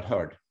voices are not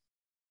heard.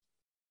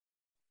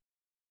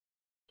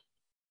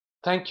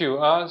 Thank you.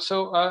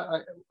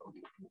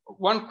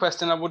 One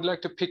question I would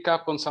like to pick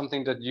up on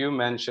something that you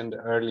mentioned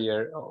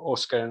earlier,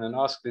 Oscar, and then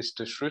ask this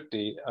to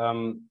Shruti.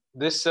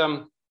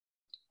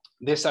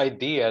 This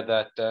idea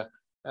that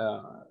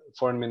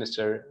Foreign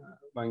Minister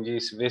Wang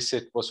Yi's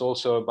visit was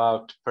also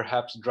about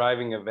perhaps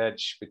driving a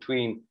wedge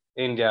between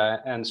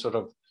India and sort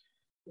of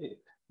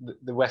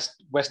the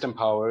Western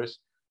powers.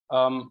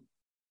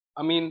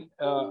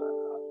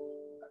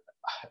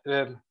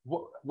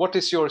 What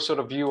is your sort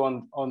of view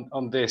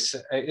on this?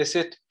 Is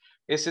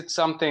it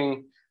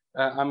something?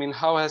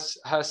 How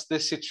has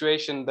this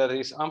situation that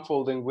is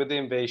unfolding with the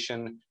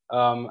invasion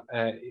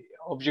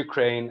of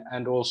Ukraine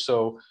and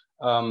also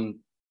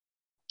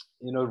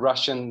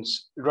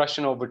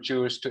Russian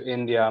overtures to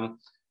India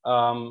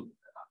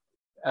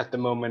at the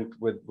moment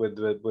with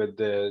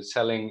the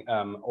selling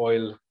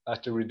oil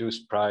at a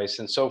reduced price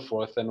and so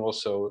forth, and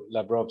also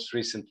Lavrov's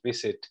recent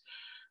visit.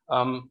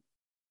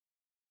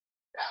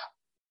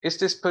 Is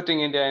this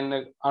putting India in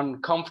an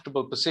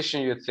uncomfortable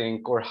position, you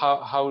think, or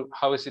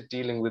how is it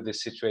dealing with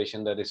this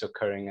situation that is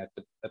occurring at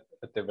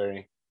the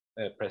very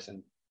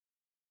present?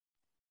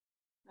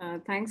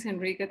 Thanks,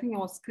 Henrik. I think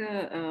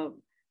Oscar,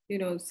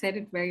 said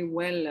it very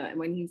well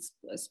when he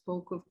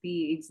spoke of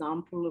the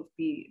example of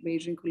the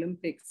Beijing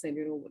Olympics and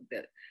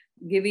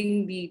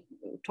giving the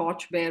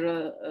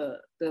torchbearer,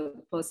 the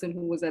person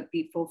who was at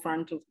the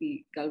forefront of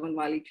the Galwan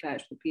Valley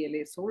clash, the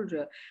PLA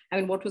soldier.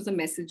 What was the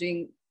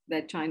messaging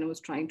that China was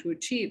trying to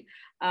achieve?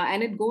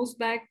 And it goes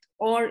back,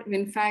 or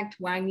in fact,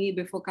 Wang Yi,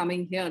 before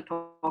coming here,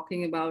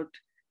 talking about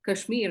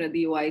Kashmir at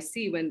the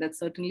OIC, when that's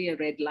certainly a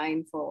red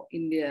line for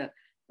India,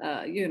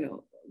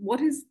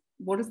 what is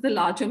the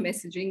larger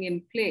messaging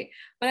in play?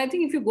 But I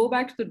think if you go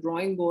back to the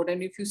drawing board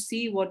and if you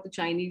see what the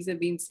Chinese have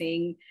been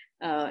saying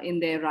in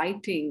their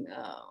writing,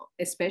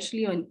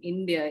 especially on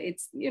India,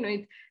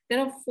 there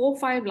are 4 or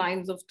 5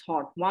 lines of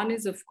thought. One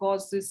is, of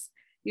course, this,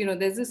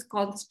 there's this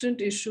constant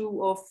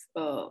issue of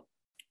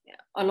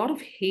a lot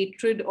of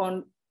hatred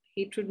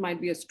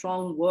might be a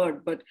strong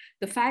word, but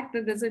the fact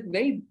that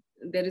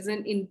there is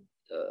an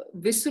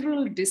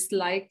visceral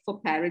dislike for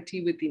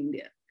parity with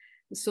India.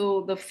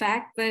 So the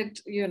fact that,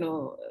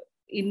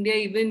 India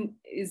even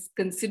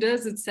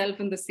considers itself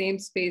in the same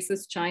space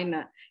as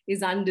China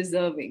is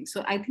undeserving.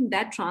 So I think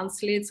that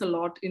translates a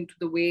lot into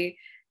the way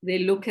they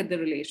look at the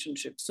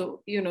relationship.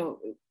 So,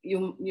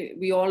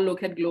 we all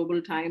look at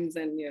Global Times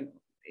and,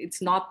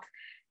 it's not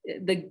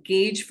the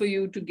gauge for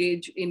you to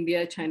gauge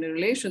India-China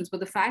relations, but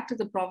the fact is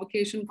the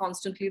provocation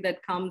constantly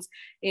that comes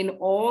in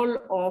all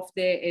of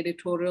their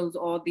editorials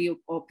or the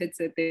op-eds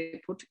that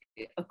they put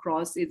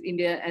across is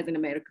India as an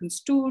American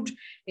stooge,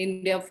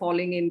 India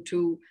falling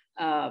into,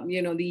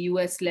 the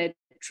US-led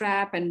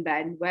trap and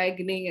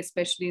bandwagoning,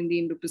 especially in the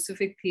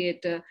Indo-Pacific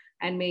theater,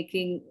 and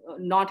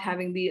not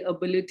having the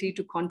ability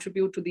to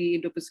contribute to the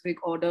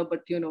Indo-Pacific order,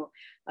 but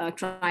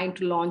trying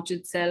to launch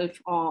itself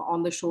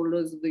on the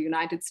shoulders of the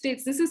United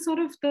States. This is sort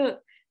of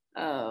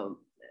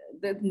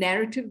the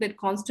narrative that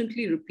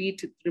constantly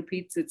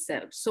repeats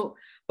itself. So,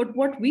 but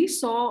what we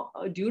saw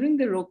during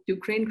the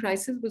Ukraine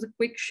crisis was a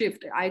quick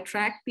shift. I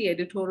tracked the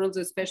editorials,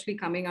 especially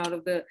coming out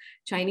of the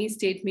Chinese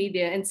state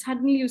media, and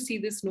suddenly you see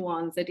this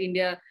nuance that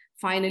India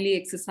finally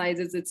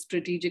exercises its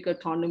strategic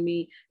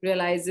autonomy,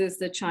 realizes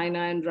that China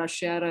and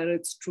Russia are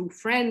its true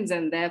friends,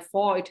 and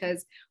therefore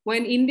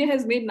when India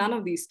has made none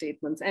of these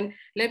statements. And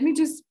let me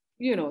just,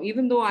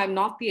 even though I'm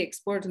not the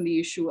expert in the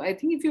issue, I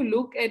think if you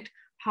look at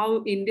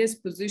how India's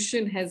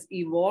position has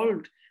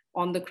evolved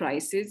on the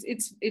crisis.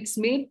 It's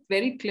made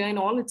very clear in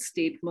all its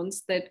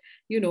statements that,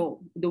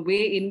 the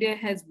way India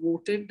has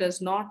voted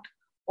does not,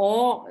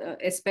 or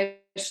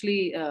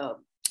especially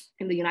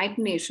in the United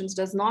Nations,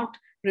 does not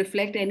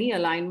reflect any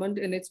alignment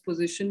in its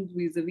position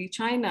vis-a-vis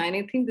China. And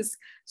I think this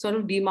sort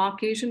of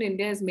demarcation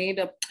India has made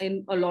up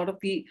in a lot of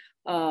the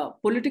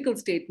political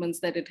statements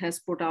that it has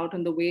put out,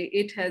 and the way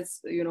it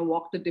has,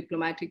 walked the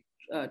diplomatic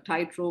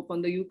tightrope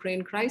on the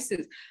Ukraine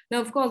crisis.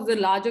 Now, of course, the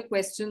larger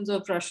questions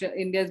of Russia,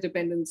 India's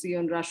dependency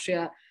on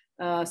Russia,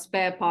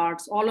 spare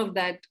parts, all of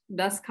that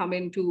does come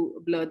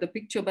into blur the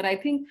picture. But I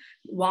think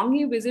Wang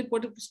Yi visit,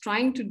 what it was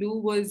trying to do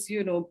was,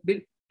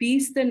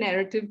 piece the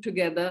narrative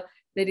together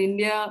that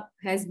India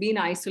has been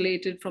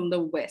isolated from the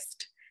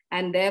West.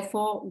 And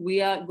therefore,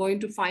 we are going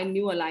to find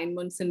new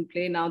alignments in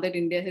play now that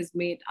India has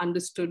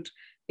understood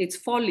its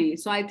folly.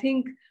 So I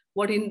think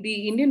what in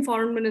the Indian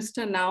foreign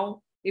minister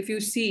now, if you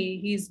see,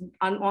 he's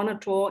on a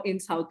tour in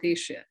South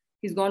Asia.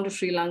 He's gone to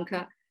Sri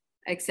Lanka,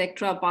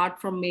 etc., apart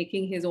from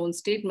making his own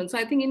statements. So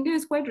I think India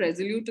is quite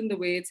resolute in the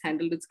way it's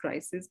handled its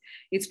crisis.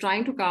 It's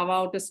trying to carve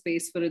out a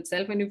space for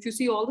itself. And if you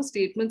see all the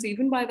statements,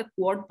 even by the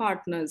Quad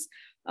partners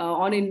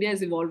on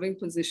India's evolving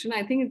position,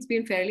 I think it's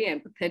been fairly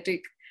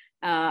empathetic.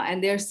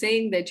 And they're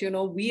saying that,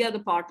 we are the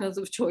partners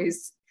of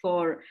choice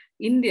for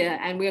India,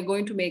 and we are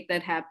going to make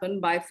that happen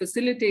by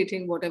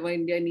facilitating whatever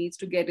India needs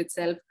to get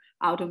itself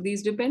out of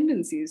these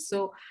dependencies.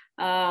 So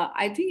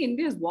I think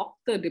India has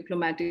walked the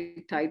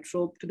diplomatic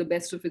tightrope to the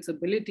best of its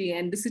ability,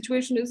 and the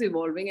situation is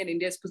evolving, and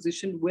India's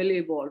position will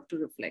evolve to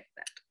reflect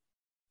that.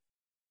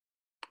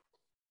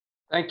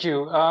 Thank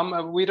you.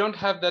 We don't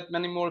have that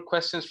many more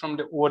questions from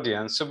the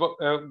audience. So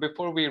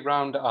before we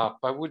round up,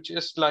 I would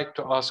just like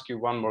to ask you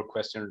one more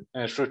question,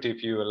 Shruti,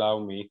 if you allow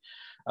me.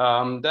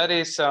 That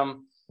is,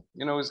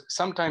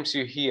 sometimes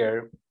you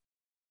hear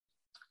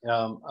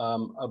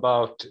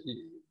about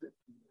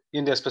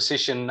India's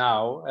position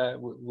now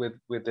with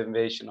the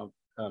invasion of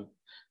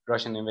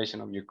Russian invasion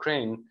of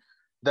Ukraine,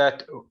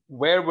 that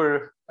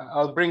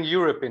I'll bring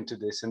Europe into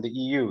this and the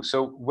EU.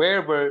 So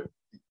where were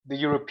the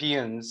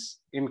Europeans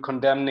in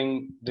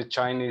condemning the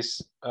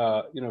Chinese,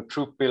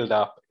 troop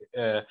buildup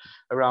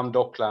around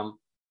Doklam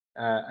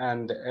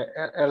and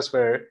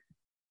elsewhere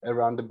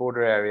around the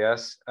border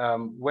areas?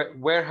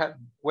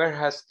 Where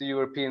has the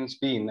Europeans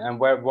been, and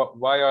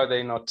why are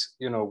they not,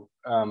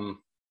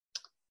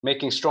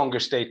 making stronger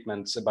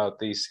statements about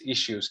these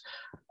issues?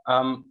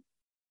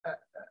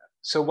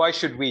 So why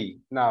should we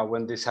now,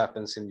 when this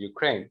happens in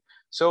Ukraine?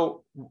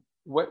 So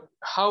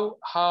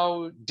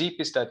how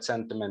deep is that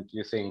sentiment,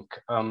 you think?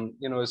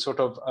 Sort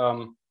of,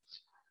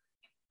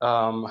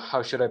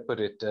 how should I put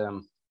it?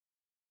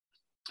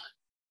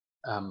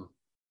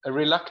 A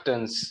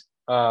reluctance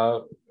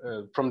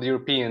from the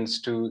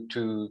Europeans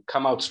to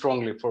come out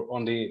strongly for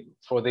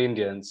the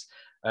Indians,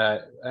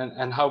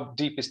 and how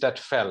deep is that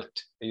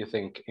felt, you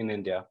think, in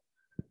India?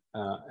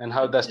 And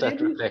how does that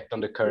reflect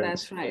on the current?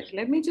 That's right.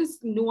 Let me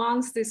just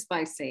nuance this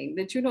by saying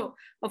that,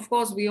 of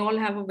course, we all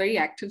have a very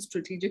active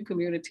strategic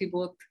community,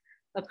 both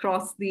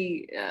across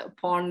the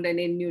pond and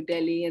in New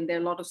Delhi, and there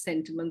are a lot of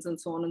sentiments and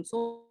so on and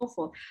so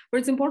forth. But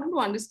it's important to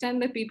understand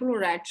that people who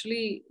are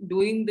actually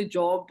doing the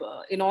job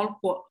in all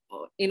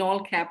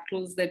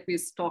capitals that we're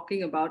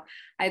talking about,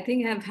 I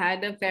think have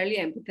had a fairly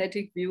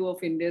empathetic view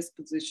of India's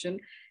position.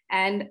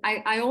 And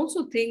I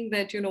also think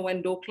that,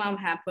 when Doklam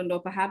happened,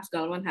 or perhaps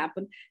Galwan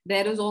happened,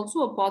 there is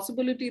also a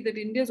possibility that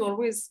India's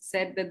always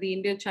said that the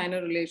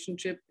India-China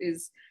relationship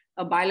is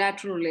a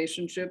bilateral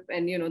relationship.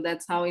 And,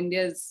 that's how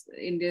India's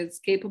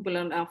capable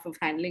enough of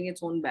handling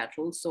its own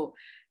battles. So,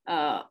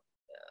 I'm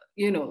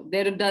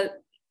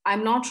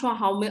not sure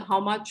how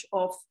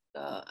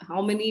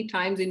many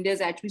times India's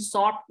actually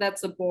sought that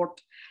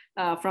support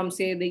from,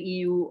 say, the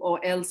EU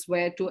or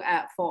elsewhere to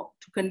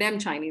condemn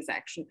Chinese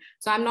action.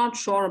 So I'm not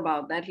sure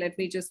about that. Let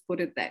me just put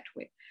it that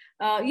way.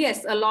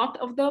 Yes, a lot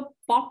of the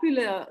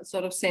popular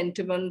sort of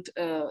sentiment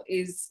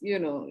is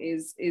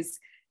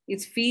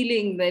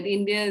feeling that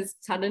India has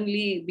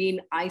suddenly been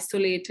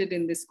isolated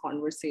in this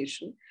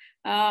conversation.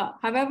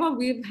 However,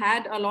 we've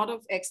had a lot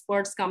of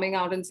experts coming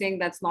out and saying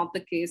that's not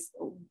the case.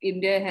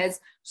 India has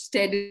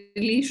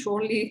steadily,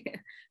 surely,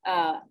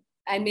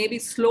 and maybe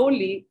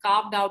slowly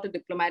carved out a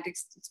diplomatic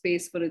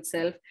space for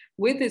itself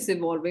with its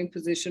evolving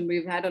position.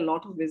 We've had a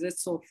lot of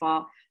visits so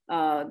far.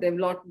 There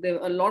are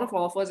a lot of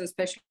offers,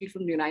 especially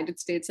from the United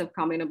States, have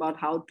come in about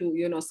how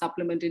to,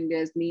 supplement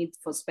India's needs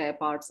for spare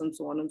parts and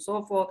so on and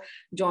so forth,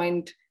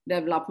 joint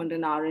development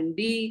and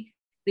R&D.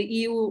 The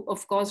EU,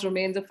 of course,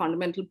 remains a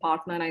fundamental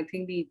partner. And I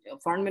think the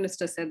foreign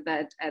minister said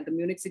that at the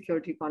Munich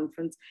Security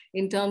Conference,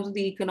 in terms of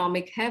the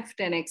economic heft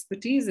and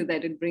expertise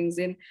that it brings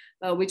in,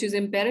 which is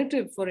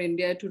imperative for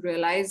India to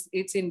realize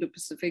its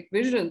Indo-Pacific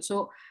vision.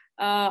 So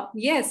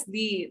yes,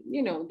 the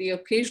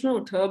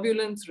occasional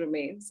turbulence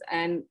remains.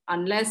 And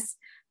unless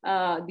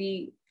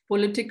the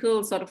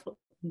political sort of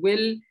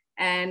will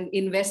and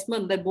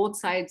investment that both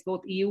sides,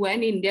 both EU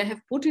and India,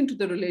 have put into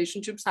the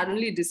relationship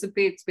suddenly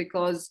dissipates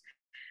because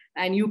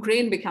and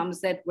Ukraine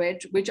becomes that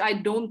wedge, which I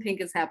don't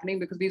think is happening,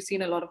 because we've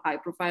seen a lot of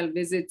high-profile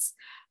visits,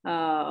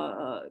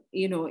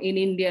 in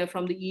India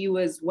from the EU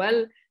as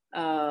well.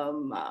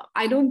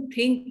 I don't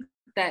think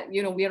that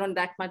we are on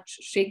that much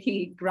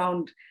shaky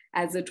ground,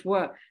 as it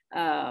were.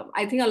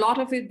 I think a lot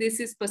of this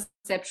is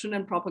perception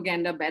and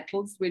propaganda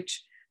battles,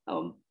 which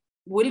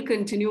will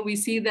continue. We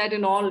see that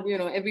in all,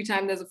 every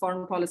time there's a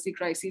foreign policy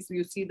crisis,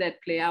 you see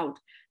that play out.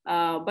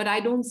 But I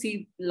don't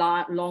see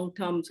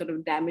long-term sort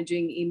of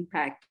damaging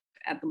impact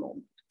at the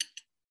moment.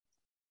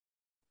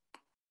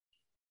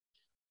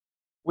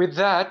 With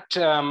that,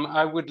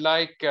 I would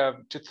like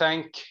to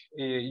thank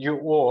you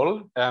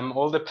all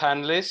the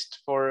panelists,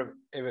 for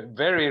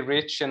very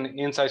rich and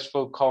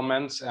insightful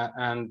comments,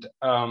 and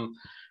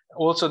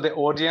also the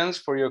audience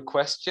for your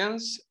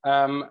questions.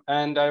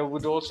 And I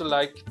would also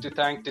like to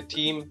thank the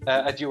team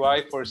at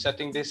UI for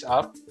setting this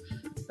up,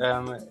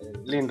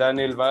 Linda and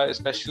Ylva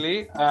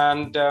especially.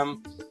 And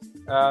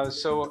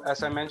so,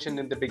 as I mentioned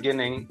in the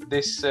beginning,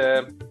 this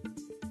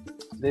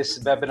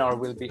webinar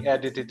will be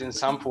edited in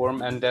some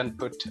form and then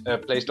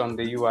placed on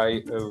the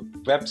UI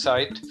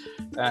website,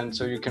 and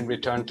so you can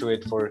return to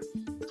it for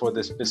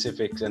the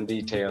specifics and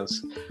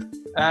details.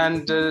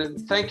 And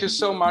thank you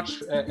so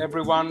much,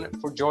 everyone,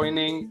 for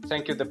joining.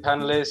 Thank you, the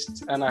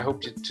panelists, and I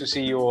hope to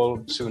see you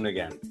all soon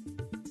again.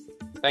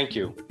 Thank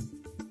you.